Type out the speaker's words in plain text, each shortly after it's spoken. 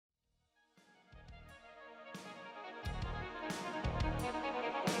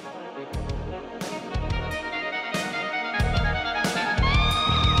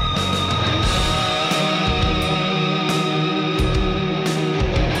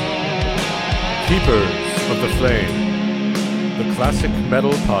Keepers of the Flame, the classic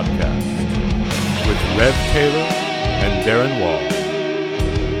metal podcast with Rev Taylor and Darren Wall.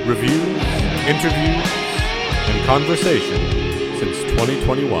 Reviews, interviews, and conversation since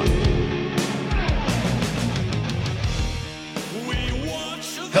 2021.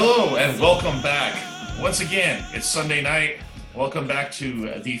 Hello and welcome back. Once again, it's Sunday night. Welcome back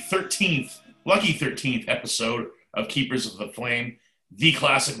to the 13th, lucky 13th episode of Keepers of the Flame, the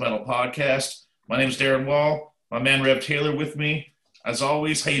classic metal podcast. My name is Darren Wall. My man Rev Taylor with me. As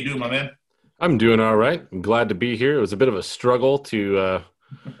always, how you doing, my man? I'm doing all right. I'm glad to be here. It was a bit of a struggle to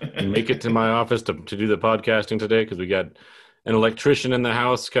make it to my office to do the podcasting today because we got an electrician in the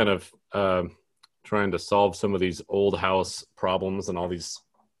house kind of trying to solve some of these old house problems and all these.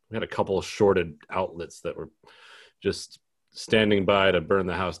 We had a couple of shorted outlets that were just standing by to burn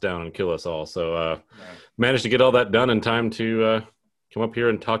the house down and kill us all. So managed to get all that done in time to come up here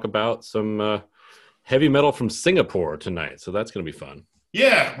and talk about some heavy metal from Singapore tonight. So that's going to be fun.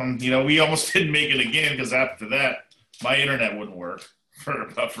 Yeah, we almost didn't make it again because after that, my internet wouldn't work for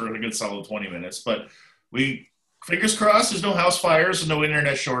a good solid 20 minutes. But fingers crossed, there's no house fires and no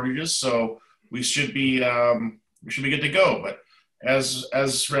internet shortages, so we should be good to go. But as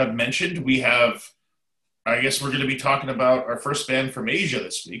Rev mentioned, I guess we're going to be talking about our first band from Asia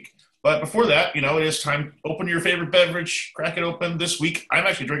this week. But before that, it is time to open your favorite beverage, crack it open. This week, I'm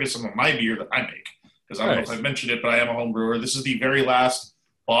actually drinking some of my beer that I make. Because I don't know if I mentioned it, but I am a home brewer. This is the very last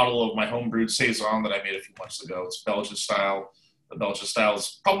bottle of my homebrewed Saison that I made a few months ago. It's Belgian style. The Belgian style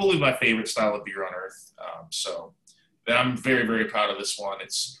is probably my favorite style of beer on earth. So I'm very, very proud of this one.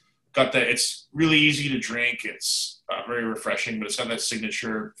 It's really easy to drink. It's very refreshing, but it's got that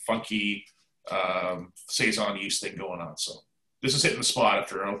signature funky Saison yeast thing going on. So this is hitting the spot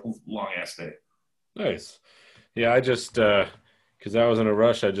after a long-ass day. Nice. Yeah, I just... because I was in a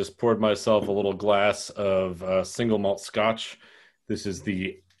rush, I just poured myself a little glass of single malt scotch. This is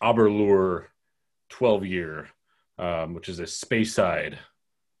the Aberlour 12-year, which is a Speyside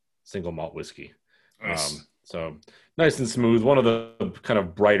single malt whiskey. Nice. So nice and smooth. One of the kind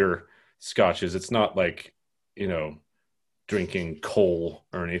of brighter scotches. It's not like, drinking coal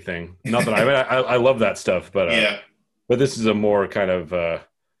or anything. Not that I love that stuff, but yeah. But this is a more kind of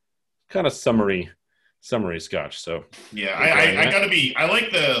summery scotch. So yeah, I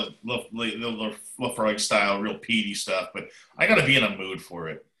like the Laphroaig style, real peaty stuff, but I gotta be in a mood for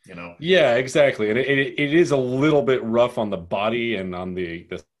it, Yeah, exactly. And it is a little bit rough on the body and on the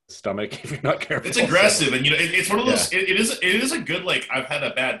stomach if you're not careful. It's aggressive, and it's one of those. Yeah. It is a good, like, I've had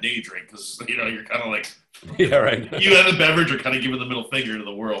a bad day drink because you're kind of like, yeah, right. You and a beverage are kind of giving the middle finger to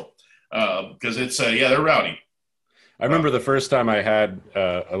the world because it's they're rowdy. I remember the first time I had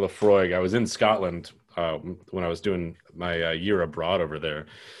a Laphroaig. I was in Scotland when I was doing my year abroad over there,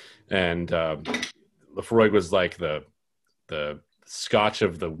 and Laphroaig was like the scotch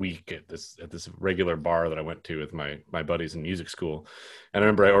of the week at this regular bar that I went to with my buddies in music school. And I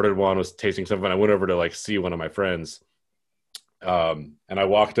remember I ordered one, was tasting something, and I went over to see one of my friends, and I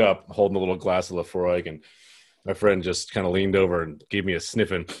walked up holding a little glass of Laphroaig, and my friend just kind of leaned over and gave me a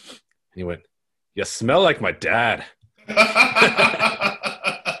sniffing, and he went, "You smell like my dad."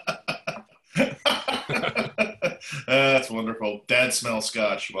 That's wonderful. Dad smells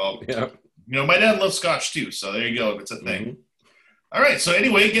scotch. Well, yeah. My dad loves scotch too, so there you go. It's a thing. Mm-hmm. All right. So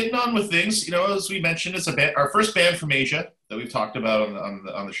anyway, getting on with things. As we mentioned, it's our first band from Asia that we've talked about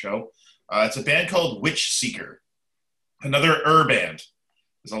on the show. It's a band called Witch Seeker, another band.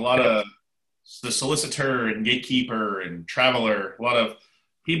 There's a lot of the Solicitor and Gatekeeper and Traveler. A lot of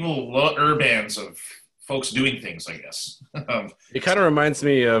bands of folks doing things, I guess. It kind of reminds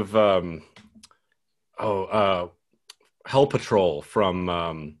me of Hell Patrol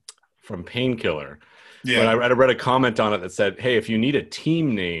from Painkiller. Yeah, but I read a comment on it that said, "Hey, if you need a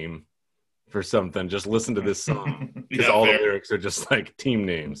team name for something, just listen to this song because all the lyrics are just like team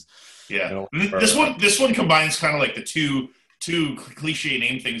names." Yeah, this one combines kind of like the two cliche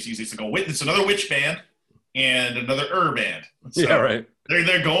name things. It's like it's another witch band and another band. So yeah, right.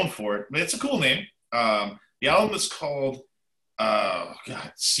 They're going for it. It's a cool name. The album is called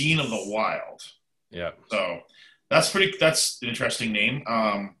Scene of the Wild. Yeah. So that's an interesting name.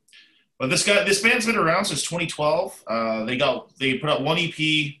 But this band's been around since 2012. They put out one EP,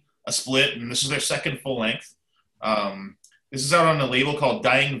 a split, and this is their second full length. This is out on a label called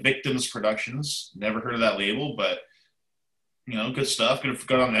Dying Victims Productions. Never heard of that label, but good stuff.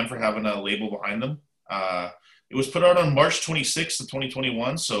 Good on them for having a label behind them. It was put out on March 26th of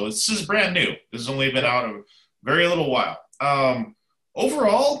 2021, so this is brand new. This has only been out a very little while.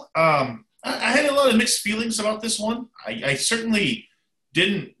 Overall, I had a lot of mixed feelings about this one. I certainly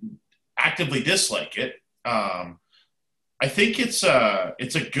didn't actively dislike it. I think it's a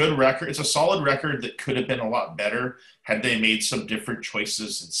good record. It's a solid record that could have been a lot better had they made some different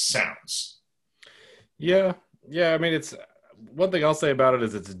choices and sounds. Yeah, yeah. I mean, it's one thing I'll say about it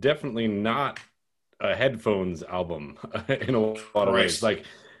is it's definitely not a headphones album in a lot of ways. Christ.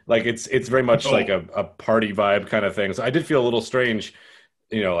 Like it's very much like Oh, a party vibe kind of thing. So I did feel a little strange,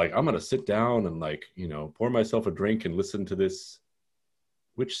 like I'm gonna sit down and like pour myself a drink and listen to this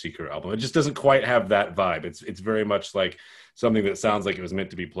Witch Seeker album. It just doesn't quite have that vibe. It's very much like something that sounds like it was meant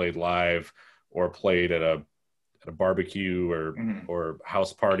to be played live or played at a barbecue or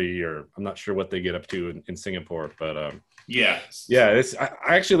house party, or I'm not sure what they get up to in Singapore, but yeah. yeah,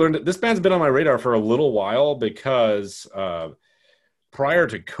 I actually learned that this band's been on my radar for a little while because prior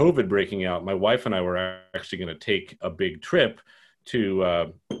to COVID breaking out, my wife and I were actually going to take a big trip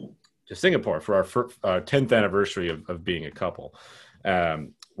to Singapore for our 10th anniversary of being a couple,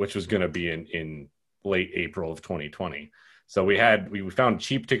 which was going to be in late April of 2020. So we found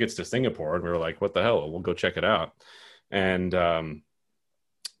cheap tickets to Singapore, and we were like, "What the hell? We'll go check it out." And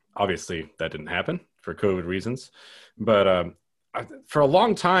obviously, that didn't happen for COVID reasons. But for a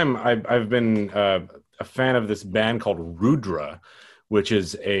long time, I've been a fan of this band called Rudra, which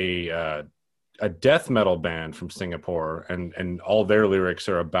is a death metal band from Singapore, and all their lyrics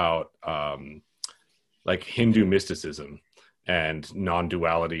are about like Hindu mysticism and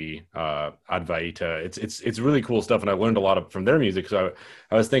non-duality, Advaita. It's really cool stuff, and I learned a lot from their music. So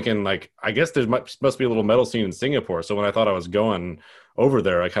I was thinking, like, I guess there must be a little metal scene in Singapore. So when I thought I was going over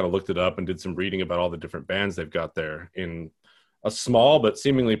there, I kind of looked it up and did some reading about all the different bands they've got there in a small but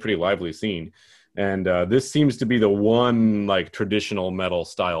seemingly pretty lively scene. And this seems to be the one like traditional metal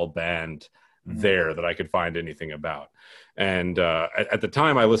style band there that I could find anything about. And at the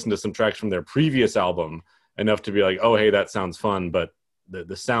time, I listened to some tracks from their previous album enough to be like, oh, hey, that sounds fun. But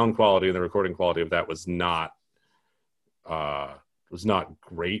the sound quality and the recording quality of that was not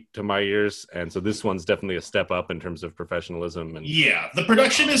great to my ears. And so this one's definitely a step up in terms of professionalism. And yeah, the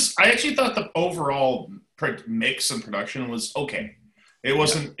production is. I actually thought the overall mix and production was okay. It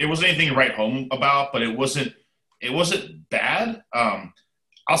wasn't anything to write home about, but it wasn't bad.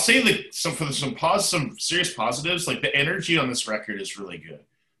 I'll say some serious positives. Like the energy on this record is really good.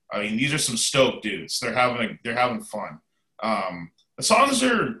 I mean, these are some stoked dudes. They're having fun. The songs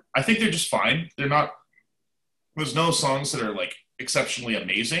I think they're just fine. They're not. There's no songs that are like exceptionally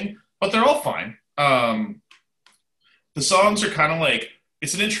amazing, but they're all fine. The songs are kind of like,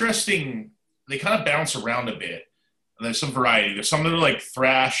 it's an interesting. They kind of bounce around a bit. And there's some variety. There's some that are like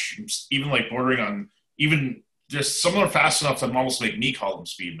thrash, even like bordering on even. There's some that are fast enough to almost make me call them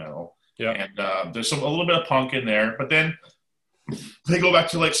speed metal. yeah, And there's a little bit of punk in there, but then they go back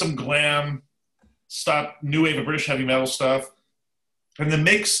to like some glam stuff, new wave of British heavy metal stuff, and the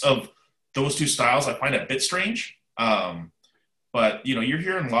mix of those two styles I find a bit strange. But you're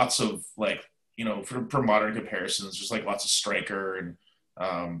hearing lots of like for modern comparisons, just like lots of Striker and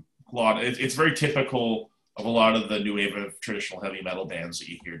a lot. It's very typical of a lot of the new wave of traditional heavy metal bands that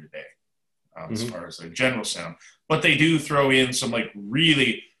you hear today, as far as the general sound. But they do throw in some like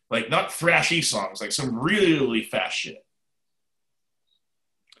really like not thrashy songs, like some really, really fast shit.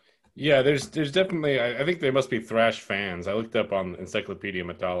 yeah. There's definitely. I think they must be thrash fans. I looked up on Encyclopedia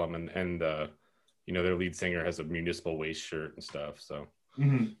Metallum, and their lead singer has a Municipal Waste shirt and stuff. So.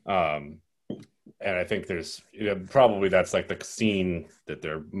 And I think there's probably that's like the scene that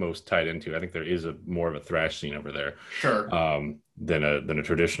they're most tied into. I think there is more of a thrash scene over there, Sure. Than a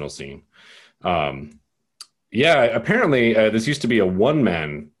traditional scene. Yeah, apparently this used to be a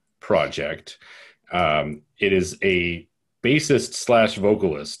one-man project. It is a bassist /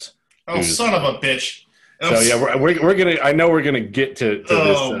 vocalist. Oh, son of a bitch! So yeah, we're gonna. I know we're gonna get to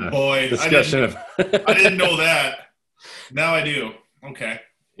this discussion of. I didn't know that. Now I do. Okay.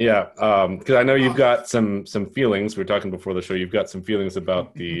 Yeah, because I know you've got some feelings. We were talking before the show. You've got some feelings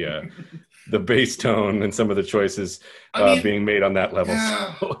about the bass tone and some of the choices being made on that level.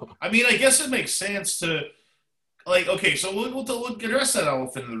 Yeah. I mean, I guess it makes sense to like. Okay, so we'll address that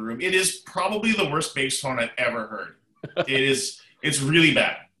elephant in the room. It is probably the worst bass tone I've ever heard. It's really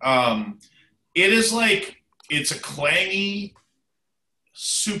bad. It is like it's a clangy,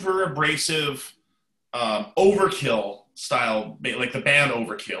 super abrasive, overkill style, like the band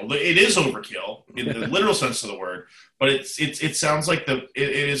Overkill. It is overkill in the literal sense of the word, but it sounds like it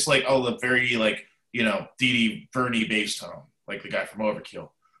is like the very like Dee Dee Verney bass tone, like the guy from Overkill.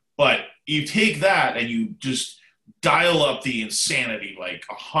 But you take that and you just dial up the insanity like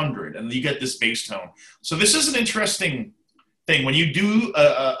 100, and you get this bass tone. So this is an interesting thing. When you do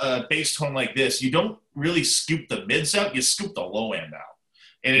a bass tone like this, you don't really scoop the mids out, you scoop the low end out.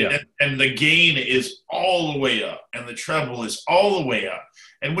 and Yeah. and the gain is all the way up, and the treble is all the way up.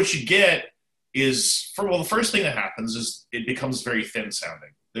 And what you get is, the first thing that happens is it becomes very thin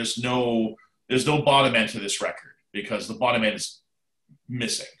sounding. There's no bottom end to this record because the bottom end is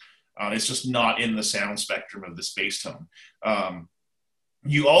missing. It's just not in the sound spectrum of this bass tone.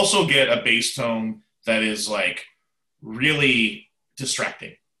 You also get a bass tone that is like really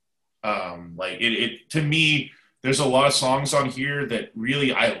distracting. Like it to me, there's a lot of songs on here that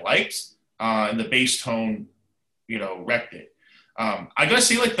really I liked, and the bass tone, wrecked it. I gotta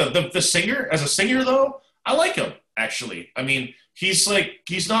say, like the singer, as a singer though, I like him actually. I mean, he's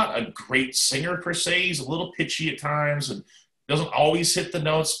not a great singer per se. He's a little pitchy at times and doesn't always hit the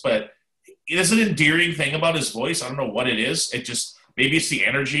notes, but there's an endearing thing about his voice. I don't know what it is. It just, maybe it's the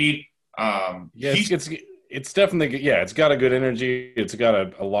energy. Yeah, it's definitely, yeah, it's got a good energy. It's got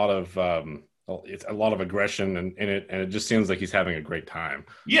a lot of aggression in it, and it just seems like he's having a great time.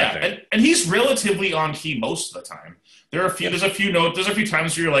 Yeah, and he's relatively on key most of the time. There's a few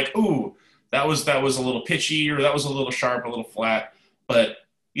times where you're like, ooh, that was a little pitchy, or that was a little sharp, a little flat. But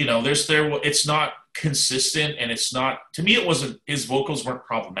it's not consistent, and it's not, to me, it wasn't, his vocals weren't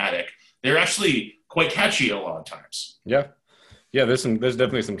problematic. They're actually quite catchy a lot of times. Yeah. Yeah, there's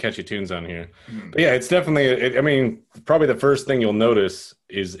definitely some catchy tunes on here. But yeah, it's definitely, I mean, probably the first thing you'll notice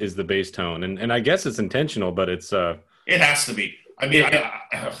is the bass tone. And I guess it's intentional, but it's it has to be. I mean,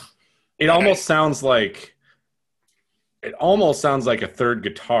 it almost sounds like a third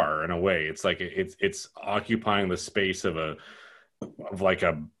guitar in a way. It's like it's occupying the space of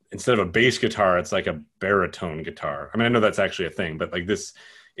instead of a bass guitar, it's like a baritone guitar. I mean, I know that's actually a thing, but like this,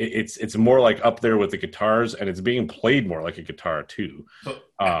 it's more like up there with the guitars, and it's being played more like a guitar too. So,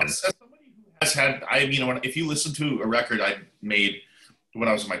 as somebody who has had, if you listen to a record I made when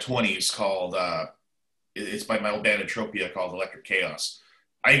I was in my 20s called, it's by my old band Entropia called Electric Chaos.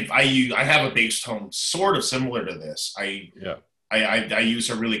 I have a bass tone sort of similar to this. I use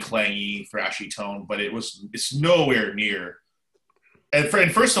a really clangy, thrashy tone, but it's nowhere near. And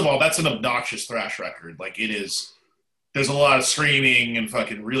first of all, that's an obnoxious thrash record. Like, it is. There's a lot of screaming and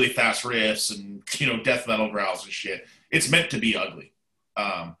fucking really fast riffs and, death metal growls and shit. It's meant to be ugly.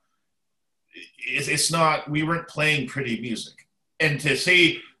 It's not, we weren't playing pretty music. And to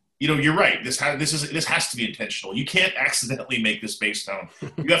say, you're right, this has to be intentional. You can't accidentally make this bass tone.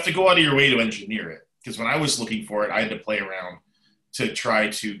 You have to go out of your way to engineer it. Because when I was looking for it, I had to play around to try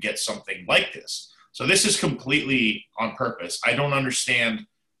to get something like this. So this is completely on purpose. I don't understand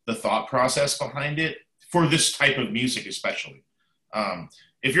the thought process behind it. For this type of music, especially.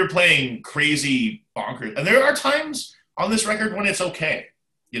 If you're playing crazy bonkers, and there are times on this record when it's okay,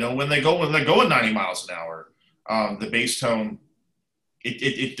 when they're going 90 miles an hour, the bass tone,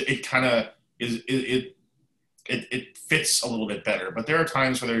 it kind of is, it fits a little bit better. But there are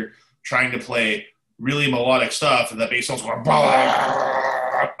times where they're trying to play really melodic stuff, and the bass tone's going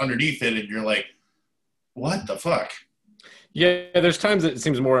underneath it, and you're like, what the fuck? Yeah, there's times it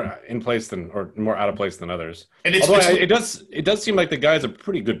seems more in place or more out of place than others. And it does seem like the guy's a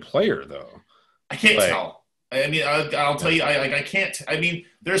pretty good player, though. I can't tell. I mean, I'll tell you, I can't. I mean,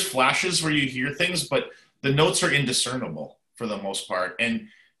 there's flashes where you hear things, but the notes are indiscernible for the most part. And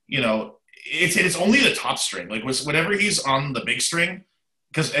it's only the top string. Like, whenever he's on the big string,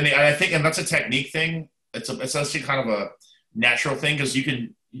 I think that's a technique thing. It's actually kind of a natural thing, because you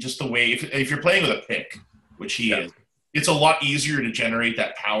can just the way if you're playing with a pick, which he is. It's a lot easier to generate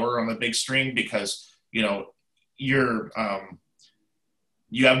that power on the big string because you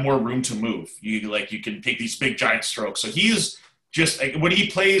have more room to move. You can take these big giant strokes. So he's just like, when he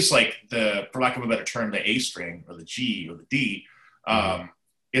plays like for lack of a better term, the A string or the G or the D,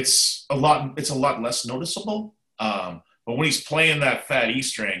 it's a lot less noticeable. But when he's playing that fat E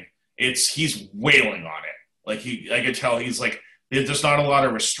string, he's wailing on it. Like I could tell he's like, there's not a lot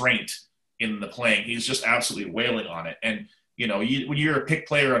of restraint in the playing. He's just absolutely wailing on it. And when you're a pick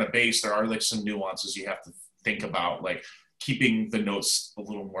player on a bass, there are like some nuances you have to think about, like keeping the notes a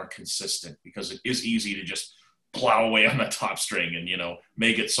little more consistent, because it is easy to just plow away on the top string and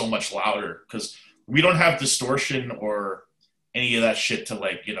make it so much louder, because we don't have distortion or any of that shit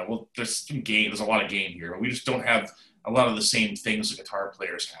to there's some gain, there's a lot of gain here, but we just don't have a lot of the same things that guitar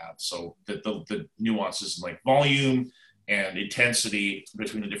players have. So the nuances in like volume and intensity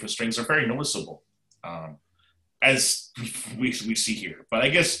between the different strings are very noticeable, as we see here. But I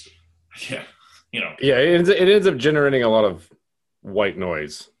guess, yeah, it ends up generating a lot of white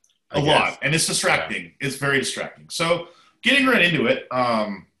noise. A lot, and it's distracting. Yeah. It's very distracting. So getting right into it,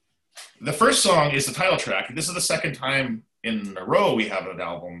 the first song is the title track. This is the second time in a row we have an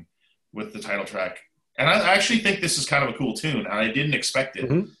album with the title track And I actually think this is kind of a cool tune, and I didn't expect it.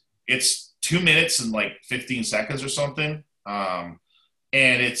 Hmm. It's 2 minutes and like 15 seconds or something.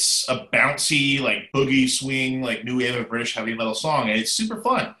 And it's a bouncy, like boogie swing, like new wave of British heavy metal song, and it's super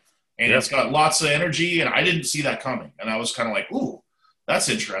fun. And Yeah. it's got lots of energy, and I didn't see that coming. And I was kind of like, ooh, that's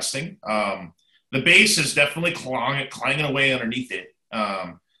interesting. The bass is definitely clanging away underneath it.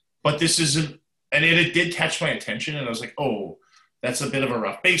 But this isn't, and it did catch my attention, and I was like, oh, that's a bit of a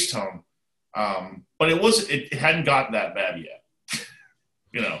rough bass tone. But it hadn't gotten that bad yet,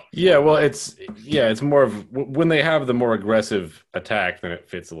 you know. Yeah, well, it's more of when they have the more aggressive attack, then it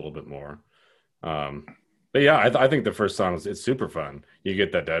fits a little bit more. Um, but yeah, I think the first song is it's super fun. You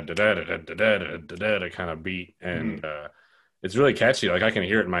get that da da da da da da da da da kind of beat, Mhm. and it's really catchy. Like I can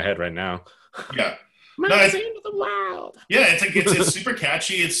hear it in my head right now. Yeah. No, Mercy into the wild. yeah, it's like it's super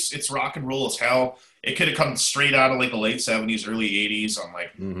catchy. It's rock and roll as hell. It could have come straight out of like the late '70s, early '80s on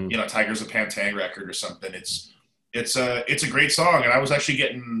like Hmm. Tigers of Pantang record or something. It's a great song, and I was actually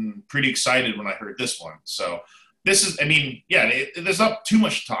getting pretty excited when I heard this one. So this is, I mean, yeah, there's not too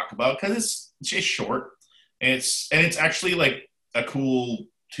much to talk about because it's just short, and it's actually like a cool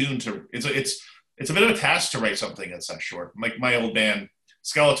tune to. It's a bit of a task to write something that's that short. Like my old band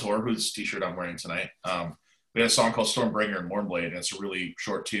Skeletor, whose T-shirt I'm wearing tonight. We had a song called Stormbringer and Mournblade, and it's a really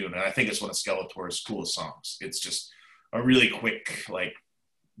short tune, and I think it's one of Skeletor's coolest songs. It's just a really quick, like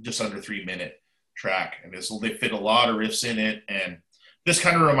just under 3 minute track, and they fit a lot of riffs in it. And this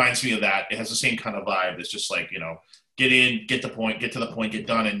kind of reminds me of that. It has the same kind of vibe. It's just like get in, get the point, get to the point, get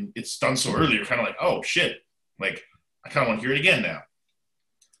done, and it's done so early. You're kind of like, oh shit, like I kind of want to hear it again now.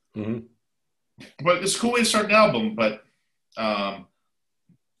 Hmm. But it's a cool way to start an album. But um,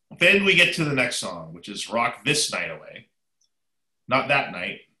 then we get to the next song, which is "Rock This Night Away." Not that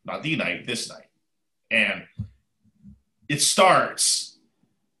night, not the night, this night. And it starts,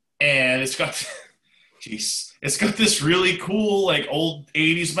 and it's got, jeez, it's got this really cool like old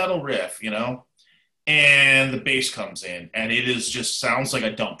 '80s metal riff, and the bass comes in, and it is just sounds like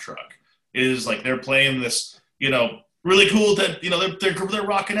a dump truck. It is like they're playing this, really cool that they're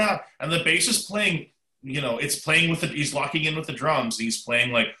rocking out, and the bass is playing. It's playing with it. He's locking in with the drums. He's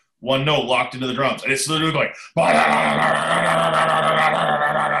playing like one note locked into the drums, and it's literally going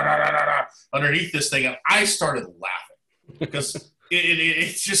underneath this thing, and I started laughing because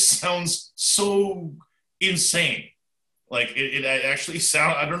it just sounds so insane. Like it actually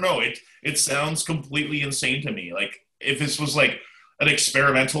sound. I don't know. It sounds completely insane to me. Like if this was like an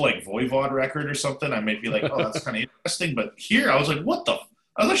experimental like Voivod record or something, I might be like, oh, that's kind of interesting. But here, I was like, what the?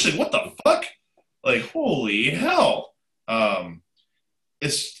 I was actually, what the fuck? Like, holy hell!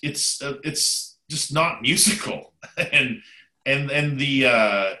 It's just not musical, and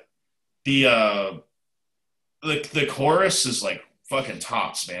the the chorus is like fucking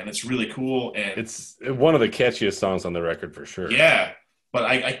tops, man. It's really cool, and It's one of the catchiest songs on the record for sure. yeah, but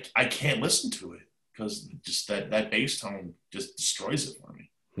I can't listen to it because just that bass tone just destroys it for me.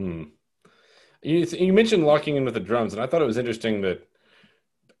 Hmm. You mentioned locking in with the drums, and I thought it was interesting that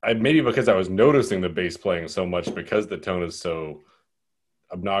maybe because I was noticing the bass playing so much because the tone is so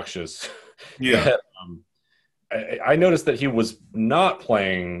obnoxious Yeah, that I noticed that he was not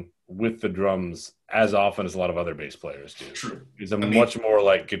playing with the drums as often as a lot of other bass players do. true. It's a I mean, much more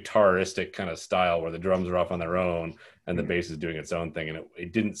like guitaristic kind of style where the drums are off on their own and the mm, bass is doing its own thing, and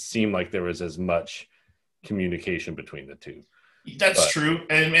it didn't seem like there was as much communication between the two. that's But true,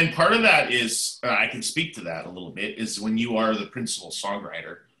 and part of that is I can speak to that a little bit is when you are the principal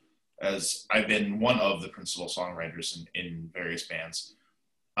songwriter, as I've been one of the principal songwriters in various bands,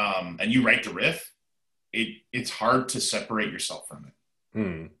 and you write the riff, it's hard to separate yourself from it.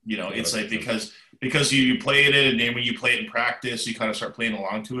 hmm, yeah, It's that like makes sense. because you play it, and then when you play it in practice, you kind of start playing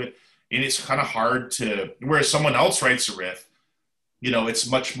along to it, and it's kind of hard to. Whereas someone else writes a riff, it's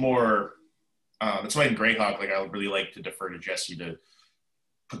much more. That's why in Greyhawk, like I would really like to defer to Jesse to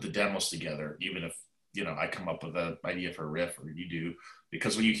put the demos together, even if I come up with an idea for a riff or you do,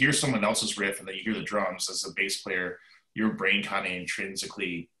 because when you hear someone else's riff and then you hear the drums as a bass player, your brain kind of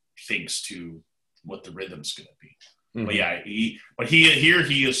intrinsically thinks to what the rhythm's going to be. But Hmm. yeah,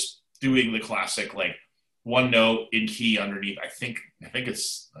 he is doing the classic like one note in key underneath. I think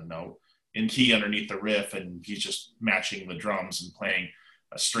it's a note in key underneath the riff, and he's just matching the drums and playing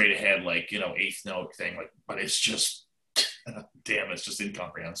a straight ahead like eighth note thing. Like, but it's just damn, it's just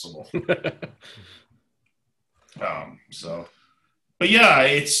incomprehensible. So, but yeah,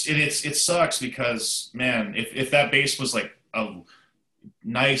 it sucks because man, if that bass was like a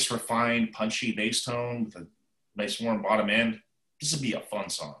nice, refined, punchy bass tone with a nice warm bottom end, this would be a fun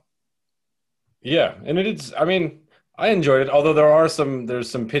song. Yeah, and it is. I mean, I enjoyed it, although there's some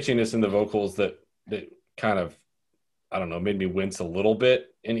pitchiness in the vocals that that kind of, I don't know, made me wince a little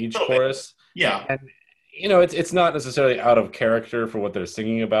bit in each Oh, chorus. yeah. And it's not necessarily out of character for what they're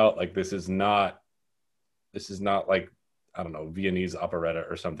singing about. Like this is not like, I don't know, Viennese operetta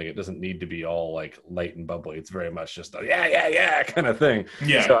or something. It doesn't need to be all like light and bubbly. It's very much just a yeah kind of thing.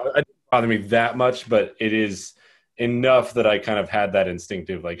 Yeah. So it didn't bother me that much, but it is enough that I kind of had that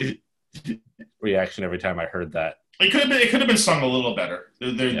instinctive like reaction every time I heard that. It could have been sung a little better.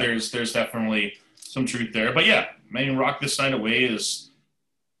 Yeah. There's definitely some truth there. But yeah, I mean, Rock This Night Away is,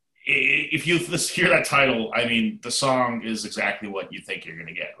 if you hear that title, I mean, the song is exactly what you think you're going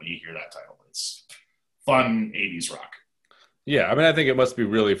to get when you hear that title. It's fun 80s rock. Yeah, I mean, I think it must be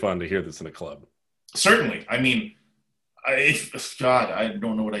really fun to hear this in a club. Certainly. I mean, God, I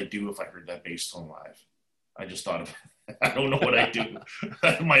don't know what I'd do if I heard that bass tone live. I just thought of, I don't know what I'd do.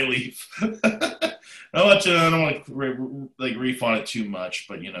 I might leave. I don't want to like reef on it too much,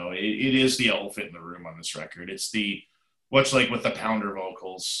 but it is the elephant in the room on this record. It's the, much like with the Pounder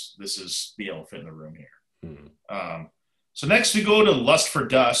vocals, this is the elephant in the room here. So next we go to Lust for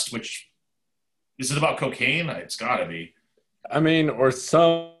Dust, which, is it about cocaine? It's gotta be. I mean, or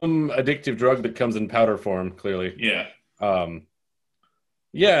some addictive drug that comes in powder form, clearly. Yeah.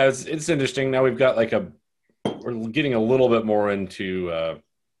 Yeah, it's interesting. Now we've got we're getting a little bit more into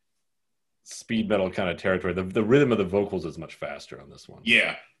speed metal kind of territory. The rhythm of the vocals is much faster on this one.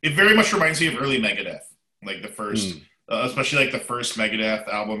 Yeah. It very much reminds me of early Megadeth. Like the first, especially like the first Megadeth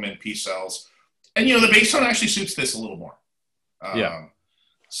album and Peace Cells. And, the bass tone actually suits this a little more. Yeah.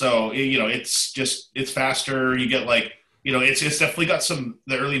 So, it's faster. You get like, it's definitely got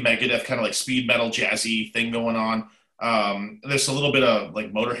the early Megadeth kind of like speed metal jazzy thing going on. There's a little bit of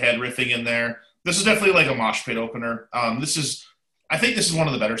like Motorhead riffing in there. This is definitely like a mosh pit opener. I think this is one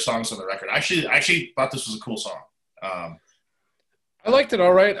of the better songs on the record. I actually thought this was a cool song. I liked it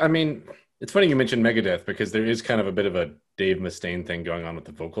all right. I mean, it's funny you mentioned Megadeth because there is kind of a bit of a Dave Mustaine thing going on with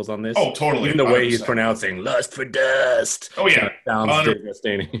the vocals on this. Oh, totally. Even the way he's pronouncing "Lust for Dust." Oh yeah, sounds Dave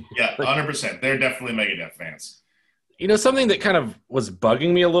Mustaine. Yeah, 100%. They're definitely Megadeth fans. Something that kind of was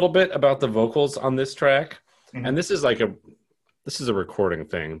bugging me a little bit about the vocals on this track, and this is a recording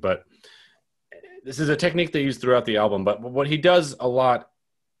thing, but this is a technique they use throughout the album. But what he does a lot,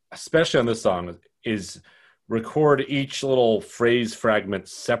 especially on this song, is record each little phrase fragment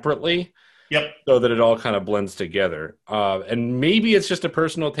separately. Yep. So that it all kind of blends together. And maybe it's just a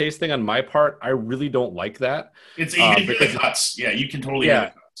personal taste thing on my part. I really don't like that. It's the cuts. Yeah, you can totally hear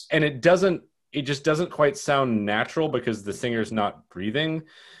the cuts. And it just doesn't quite sound natural because the singer's not breathing.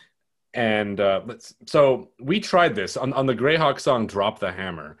 And so we tried this on the Greyhawk song "Drop the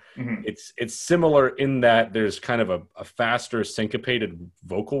Hammer." Mm-hmm. It's similar in that there's kind of a faster syncopated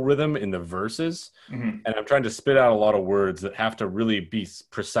vocal rhythm in the verses, and I'm trying to spit out a lot of words that have to really be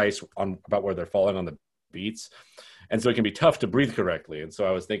precise about where they're falling on the beats, and so it can be tough to breathe correctly. And so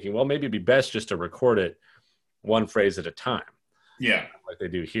I was thinking, well, maybe it'd be best just to record it one phrase at a time, like they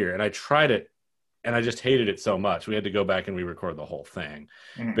do here. And I tried it. And I just hated it so much. We had to go back and re-record the whole thing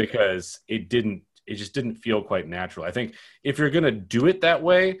because it just didn't feel quite natural. I think if you're going to do it that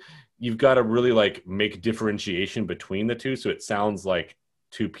way, you've got to really like make differentiation between the two. So it sounds like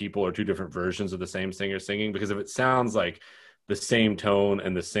two people or two different versions of the same singer singing, because if it sounds like the same tone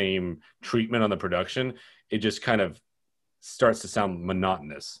and the same treatment on the production, it just kind of starts to sound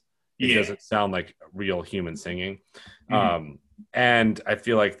monotonous. It doesn't sound like real human singing. And I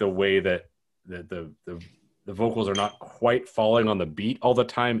feel like the way that the vocals are not quite falling on the beat all the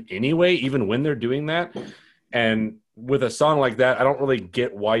time anyway, even when they're doing that. And with a song like that, I don't really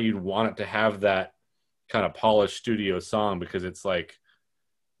get why you'd want it to have that kind of polished studio song, because it's like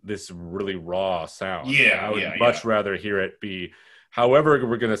this really raw sound. I would much rather hear it be, however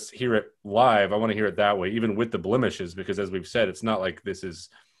we're going to hear it live, I want to hear it that way, even with the blemishes, because as we've said, it's not like this is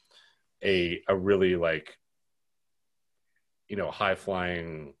a really like, high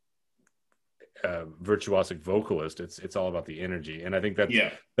flying virtuosic vocalist. It's all about the energy, and I think that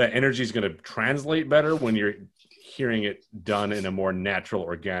that energy is going to translate better when you're hearing it done in a more natural,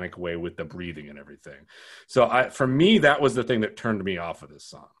 organic way with the breathing and everything. So for me, that was the thing that turned me off of this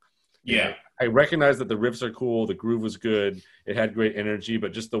song. I recognized that the riffs are cool, the groove was good, it had great energy,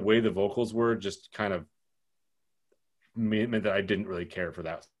 but just the way the vocals were just kind of meant that I didn't really care for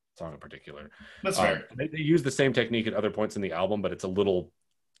that song in particular. That's fair. They use the same technique at other points in the album, but it's a little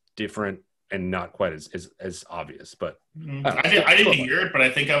different and not quite as obvious. But I didn't hear it, but I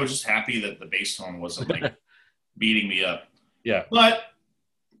think I was just happy that the bass tone wasn't like beating me up. Yeah. But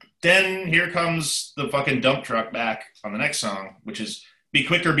then here comes the fucking dump truck back on the next song, which is "Be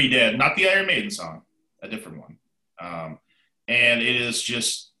Quick or Be Dead," not the Iron Maiden song, a different one. And it is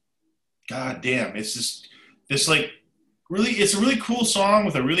just god damn, it's just this like really, it's a really cool song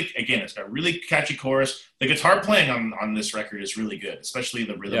with a really, again, it's got a really catchy chorus. The guitar playing on this record is really good, especially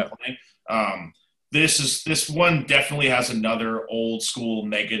the rhythm playing. This one definitely has another old school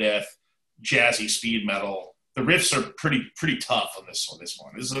Megadeth jazzy speed metal. The riffs are pretty tough on this one.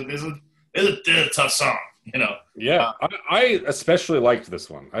 This is a tough song, you know. Yeah, I especially liked this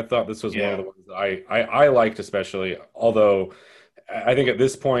one. I thought this was one of the ones that I liked especially. Although I think at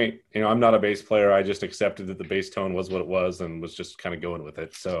this point, you know, I'm not a bass player. I just accepted that the bass tone was what it was and was just kind of going with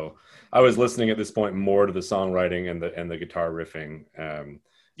it. So I was listening at this point more to the songwriting and the guitar riffing.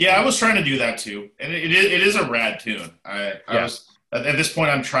 Yeah, I was trying to do that too, and it is a rad tune. I was at this point.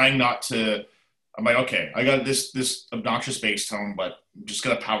 I'm trying not to. I'm like, okay, I got this obnoxious bass tone, but I'm just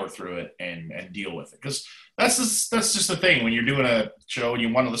gonna power through it and deal with it, because that's just the thing when you're doing a show and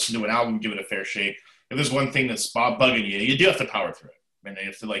you want to listen to an album, give it a fair shake. If there's one thing that's bugging you, you do have to power through it, and you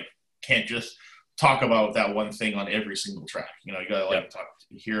have to can't just talk about that one thing on every single track. You know, you gotta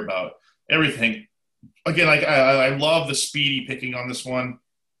hear about everything. Again, I love the speedy picking on this one.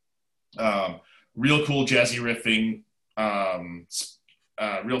 Real cool jazzy riffing,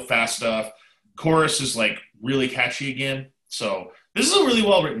 real fast stuff. Chorus is really catchy again. So this is a really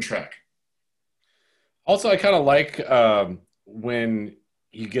well written track. Also, I kind of like when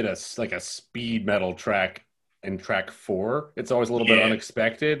you get a speed metal track in track 4. It's always a little bit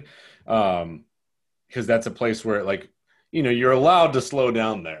unexpected, because that's a place where you're allowed to slow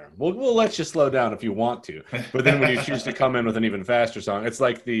down there. We'll let you slow down if you want to, but then when you choose to come in with an even faster song, it's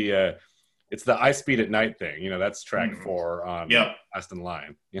like it's the I Speed at Night thing. You know, that's track 4 on Last in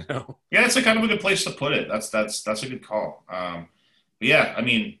Line. You know, yeah, it's a kind of a good place to put it. That's a good call. But yeah, I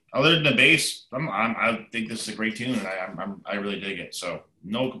mean, other than the bass, I think this is a great tune, and I really dig it. So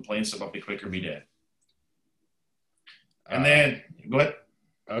no complaints about Be Quick or Be Dead. And then go ahead.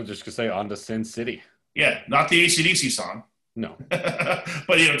 I was just gonna say on to Sin City. Yeah, not the AC/DC song. No.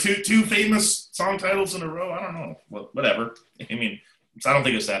 But, two famous song titles in a row. I don't know. Whatever. I mean, I don't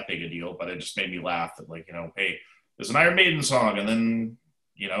think it's that big a deal, but it just made me laugh that, hey, there's an Iron Maiden song and then,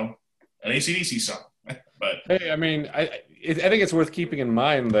 an AC/DC song. But hey, I mean, I think it's worth keeping in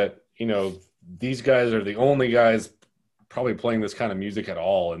mind that, these guys are the only guys probably playing this kind of music at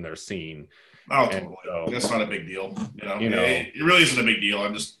all in their scene. Oh, totally. So, that's not a big deal. It really isn't a big deal.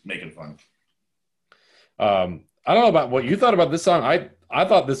 I'm just making fun. I don't know about what you thought about this song. I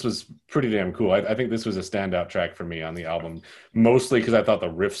thought this was pretty damn cool. I think this was a standout track for me on the album, mostly because I thought the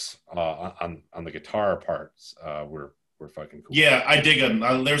riffs on the guitar parts were fucking cool. Yeah, I dig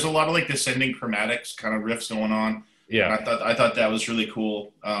them. There's a lot of descending chromatics kind of riffs going on. Yeah, and I thought that was really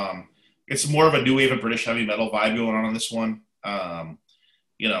cool. It's more of a new wave of British heavy metal vibe going on this one.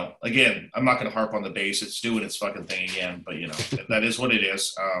 Again, I'm not going to harp on the bass. It's doing its fucking thing again, but that is what it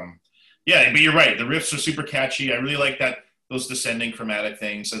is. Yeah, but you're right. The riffs are super catchy. I really like those descending chromatic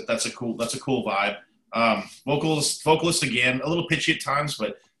things. That's a cool vibe. Vocalist again, a little pitchy at times,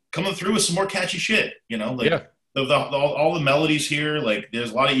 but coming through with some more catchy shit. All the melodies here,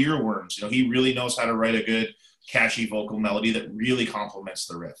 there's a lot of earworms. He really knows how to write a good catchy vocal melody that really complements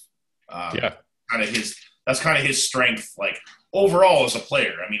the riff. That's kind of his strength. Overall as a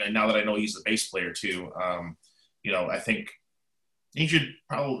player. I mean, now that I know he's the bass player too, I think he should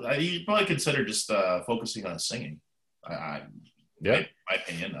probably consider just focusing on singing. My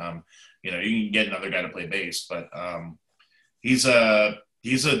opinion. You can get another guy to play bass, but he's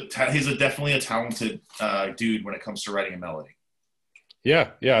definitely a talented dude when it comes to writing a melody.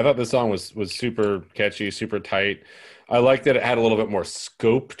 Yeah. I thought this song was super catchy, super tight. I liked that it had a little bit more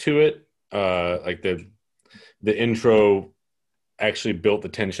scope to it. The intro actually built the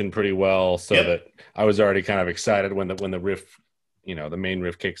tension pretty well, so that I was already kind of excited when the riff, the main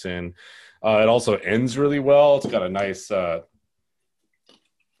riff kicks in. It also ends really well. It's got a nice,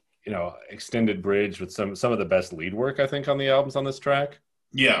 extended bridge with some of the best lead work, I think, on the albums on this track.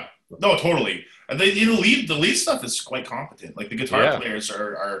 Yeah, no, totally. And the lead stuff is quite competent. The guitar players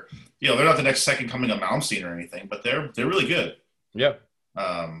are they're not the next second coming of Malmsteen or anything, but they're really good. Yeah.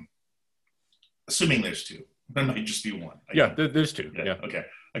 Assuming there's two, there might just be one. There's two. Yeah. Okay.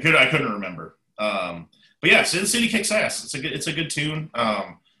 I couldn't remember. But yeah, Sin City kicks ass. It's a good tune.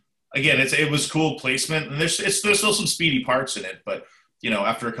 Again, it was cool placement, and there's still some speedy parts in it, but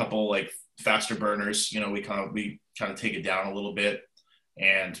after a couple faster burners, we kind of take it down a little bit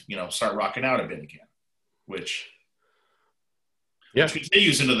and start rocking out a bit again, which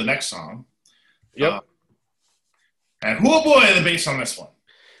continues into the next song. Yep. And oh boy, the bass on this one.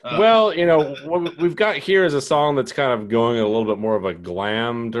 Well, what we've got here is a song that's kind of going a little bit more of a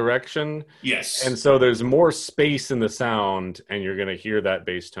glam direction. And Yes. so there's more space in the sound, and you're going to hear that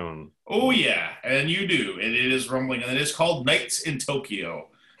bass tone. Oh yeah, and you do. It is rumbling, and it is called Nights in Tokyo.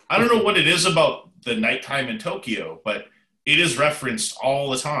 I don't know what it is about the nighttime in Tokyo, but it is referenced all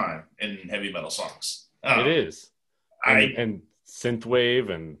the time in heavy metal songs. It is. I And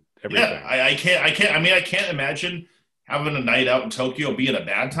synthwave and everything. Yeah, I can't. I mean, I can't imagine having a night out in Tokyo being a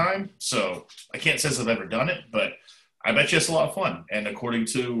bad time. So I can't say I've ever done it, but I bet you it's a lot of fun. And according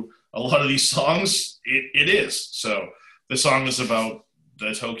to a lot of these songs, it is. So the song is about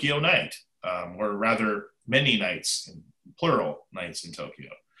the Tokyo night, or rather, many nights, plural nights in Tokyo.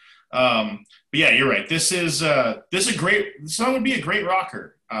 But yeah, you're right. This is a great. This song would be a great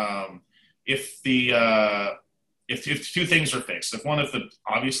rocker if the if two things are fixed. If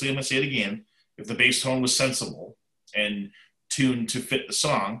obviously I'm gonna say it again, if the bass tone was sensible and tuned to fit the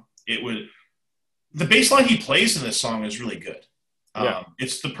song, it would. The bass line he plays in this song is really good. Yeah.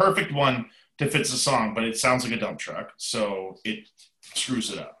 It's the perfect one to fit the song, but it sounds like a dump truck, so it screws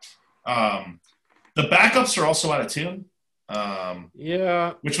it up. The backups are also out of tune.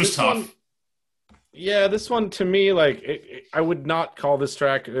 Yeah. Which was tough. This one to me, like, I would not call this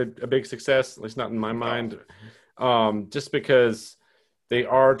track a big success, at least not in my mind. Just because they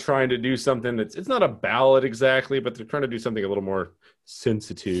are trying to do something it's not a ballad exactly, but they're trying to do something a little more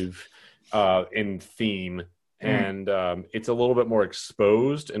sensitive in theme. And it's a little bit more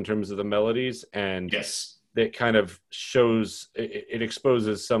exposed in terms of the melodies, and yes, it kind of shows it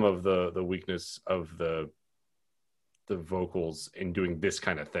exposes some of the weakness of the vocals in doing this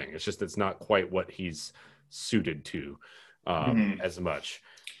kind of thing. It's not quite what he's suited to as much.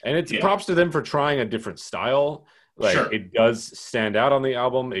 And it's props to them for trying a different style. Like, sure. It does stand out on the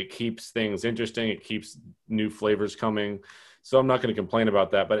album. It keeps things interesting. It keeps new flavors coming. So I'm not going to complain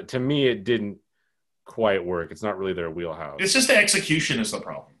about that. But to me, it didn't quite work. It's not really their wheelhouse. It's just the execution is the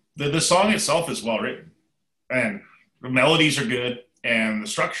problem. The song itself is well written, and the melodies are good, and the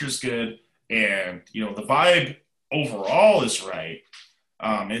structure is good, and the vibe overall is right.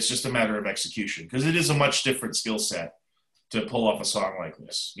 It's just a matter of execution, because it is a much different skill set to pull off a song like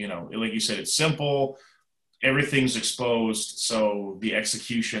this. Like you said, it's simple, everything's exposed, so the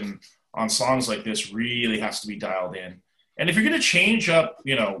execution on songs like this really has to be dialed in. And if you're going to change up,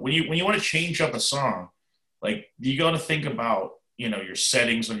 when you want to change up a song, like, you got to think about, your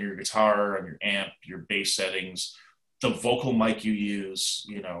settings on your guitar, on your amp, your bass settings, the vocal mic you use,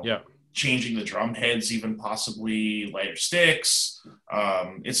 changing the drum heads, even possibly lighter sticks.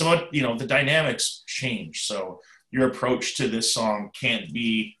 It's about, the dynamics change. So your approach to this song can't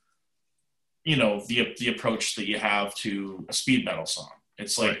be, the approach that you have to a speed metal song.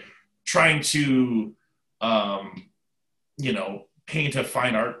 It's like trying to, paint a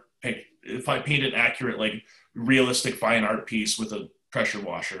paint an accurate, like, realistic fine art piece with a pressure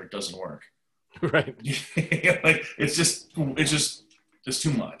washer. It doesn't work. Right. Like, it's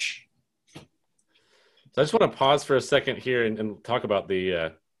too much. So I just want to pause for a second here and talk about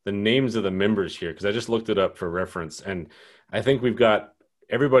the names of the members here, because I just looked it up for reference, and I think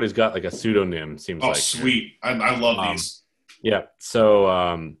everybody's got like a pseudonym. Seems like. Oh, sweet! I love these. Yeah.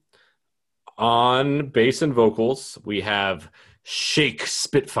 So on bass and vocals, we have Shake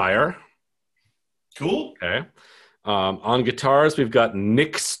Spitfire. Cool. Okay. On guitars, we've got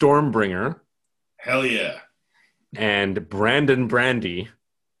Nick Stormbringer. Hell yeah. And Brandon Brandy.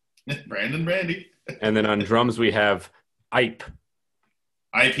 Brandon Brandy. And then on drums, we have Ipe.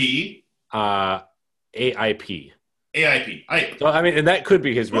 IPE? AIP. AIP. Ipe. So, I mean, and that could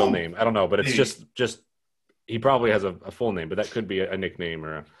be his real name. I don't know, but it's just he probably has a full name, but that could be a nickname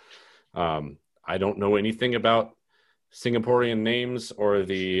or I don't know anything about Singaporean names or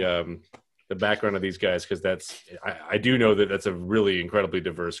the background of these guys, because I do know that that's a really incredibly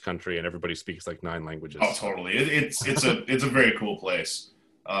diverse country and everybody speaks like 9 languages. Oh, totally. It's a very cool place.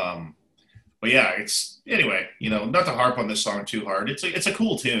 But yeah, anyway, not to harp on this song too hard. It's a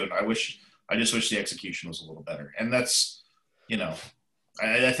cool tune. I just wish the execution was a little better. And that's,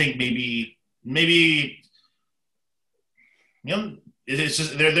 I think maybe it's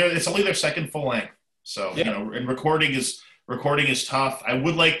just it's only their second full length. So, and recording is tough. I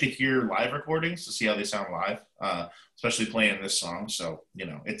would like to hear live recordings to see how they sound live, especially playing this song. So,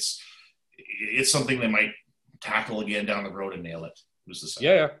 it's something they might tackle again down the road and nail it.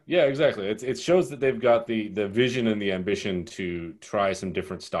 Yeah, exactly. It shows that they've got the vision and the ambition to try some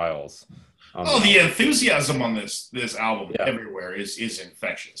different styles. The enthusiasm on this album everywhere is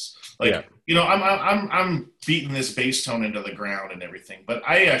infectious. Like, I'm beating this bass tone into the ground and everything, but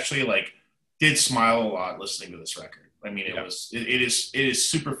I actually did smile a lot listening to this record. I mean, it is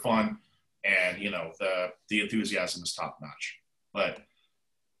super fun, and the enthusiasm is top notch. But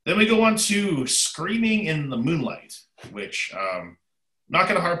then we go on to Screaming in the Moonlight, which not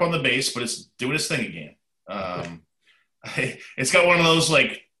going to harp on the bass, but it's doing its thing again. It's got one of those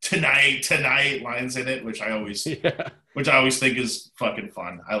like tonight lines in it, which I always think is fucking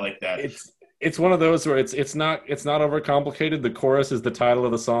fun. I like that. It's one of those where it's not overcomplicated. The chorus is the title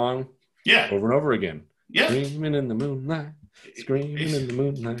of the song. Yeah. Over and over again. Yeah. Screaming in the moonlight. Screaming in the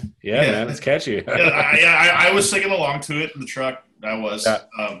moonlight. Yeah, man, it's catchy. I was singing along to it in the truck. I was. Yeah.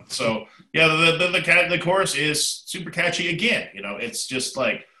 The chorus is super catchy again. It's just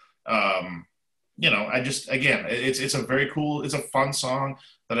like, it's a very cool, it's a fun song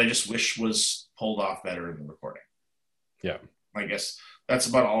that I just wish was pulled off better in the recording. Yeah. I guess that's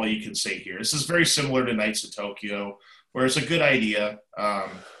about all you can say here. This is very similar to Nights of Tokyo, where it's a good idea.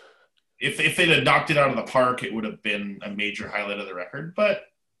 If they'd have knocked it out of the park, it would have been a major highlight of the record. But,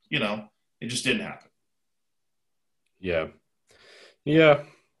 it just didn't happen. Yeah. Yeah.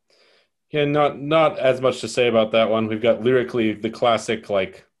 Yeah, not as much to say about that one. We've got lyrically the classic,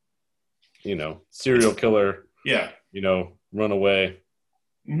 like, serial killer. Yeah. Run away.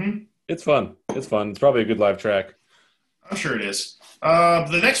 Mm-hmm. It's fun. It's probably a good live track. I'm sure it is.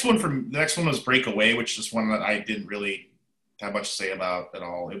 The next one was Breakaway, which is one that I didn't really have much to say about at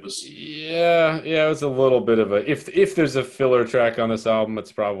all. It was it was a little bit of a if there's a filler track on this album,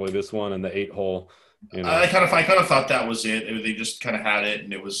 it's probably this one and the 8-hole. I kind of thought that was it. They just kind of had it,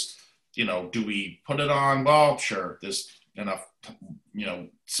 and it was, do we put it on? Well, sure. There's enough,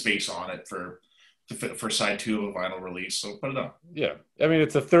 space on it for side 2 of a vinyl release, so put it on. Yeah, I mean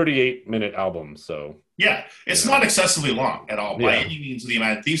it's a 38-minute album, so yeah, it's not excessively long at all by any means of the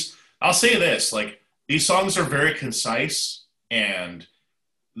amount. I'll say this: like these songs are very concise and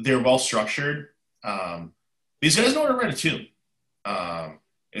they're well structured. These guys know how to write a tune.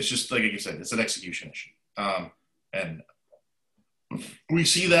 It's just like you said, it's an execution issue, and we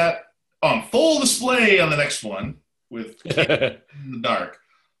see that on full display on the next one with in the Dark.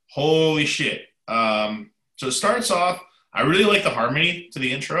 Holy shit! So it starts off. I really like the harmony to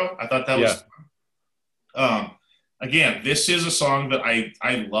the intro. I thought that was fun. Again, this is a song that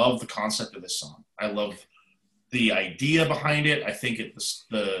I love the concept of this song. I love the idea behind it. I think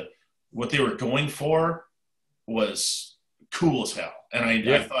what they were going for was cool as hell. And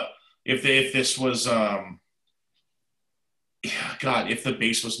I thought if this was if the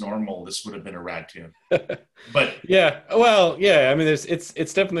bass was normal, this would have been a rad tune. But I mean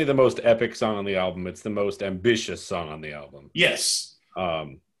it's definitely the most epic song on the album. It's the most ambitious song on the album. Yes.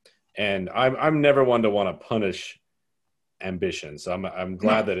 And I'm never one to want to punish ambition. So I'm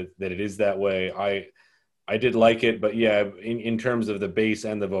glad that it is that way. I did like it, but in terms of the bass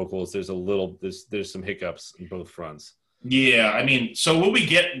and the vocals, there's some hiccups in both fronts. Yeah, I mean, so what we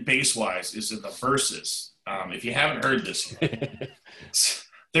get bass-wise is in the verses. If you haven't heard this,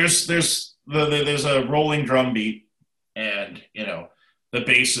 there's a rolling drum beat, and the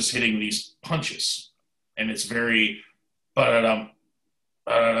bass is hitting these punches, and it's very ba-da-dum,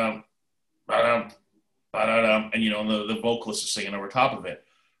 ba-da-dum, ba-dum, ba-da-dum, and the vocalist is singing over top of it.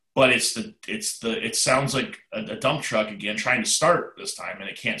 But it sounds like a dump truck again trying to start this time, and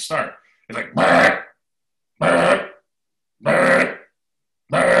it can't start. It's like burr, burr, burr,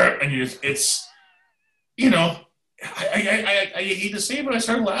 burr, and I hate to say it, but I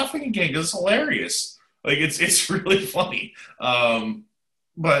started laughing again because it's hilarious. Like it's really funny.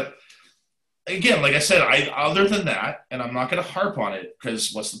 But again, like I said, other than that, and I'm not going to harp on it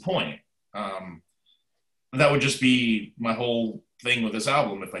because what's the point? That would just be my whole thing with this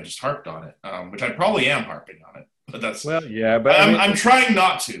album if I just harped on it, which I probably am harping on it. But that's but I'm trying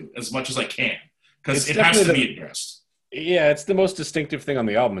not to as much as I can because it has to be addressed. Yeah, it's the most distinctive thing on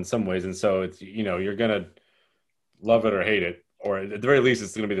the album in some ways, and so it's you're gonna love it or hate it, or at the very least,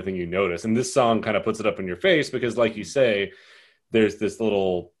 it's gonna be the thing you notice. And this song kind of puts it up in your face because, like you say, there's this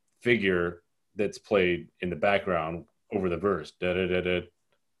little figure that's played in the background over the verse. Da da da da.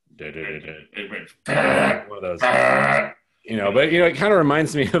 One of those, but it kind of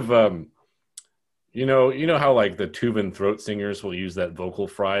reminds me of, how like the Tuvan throat singers will use that vocal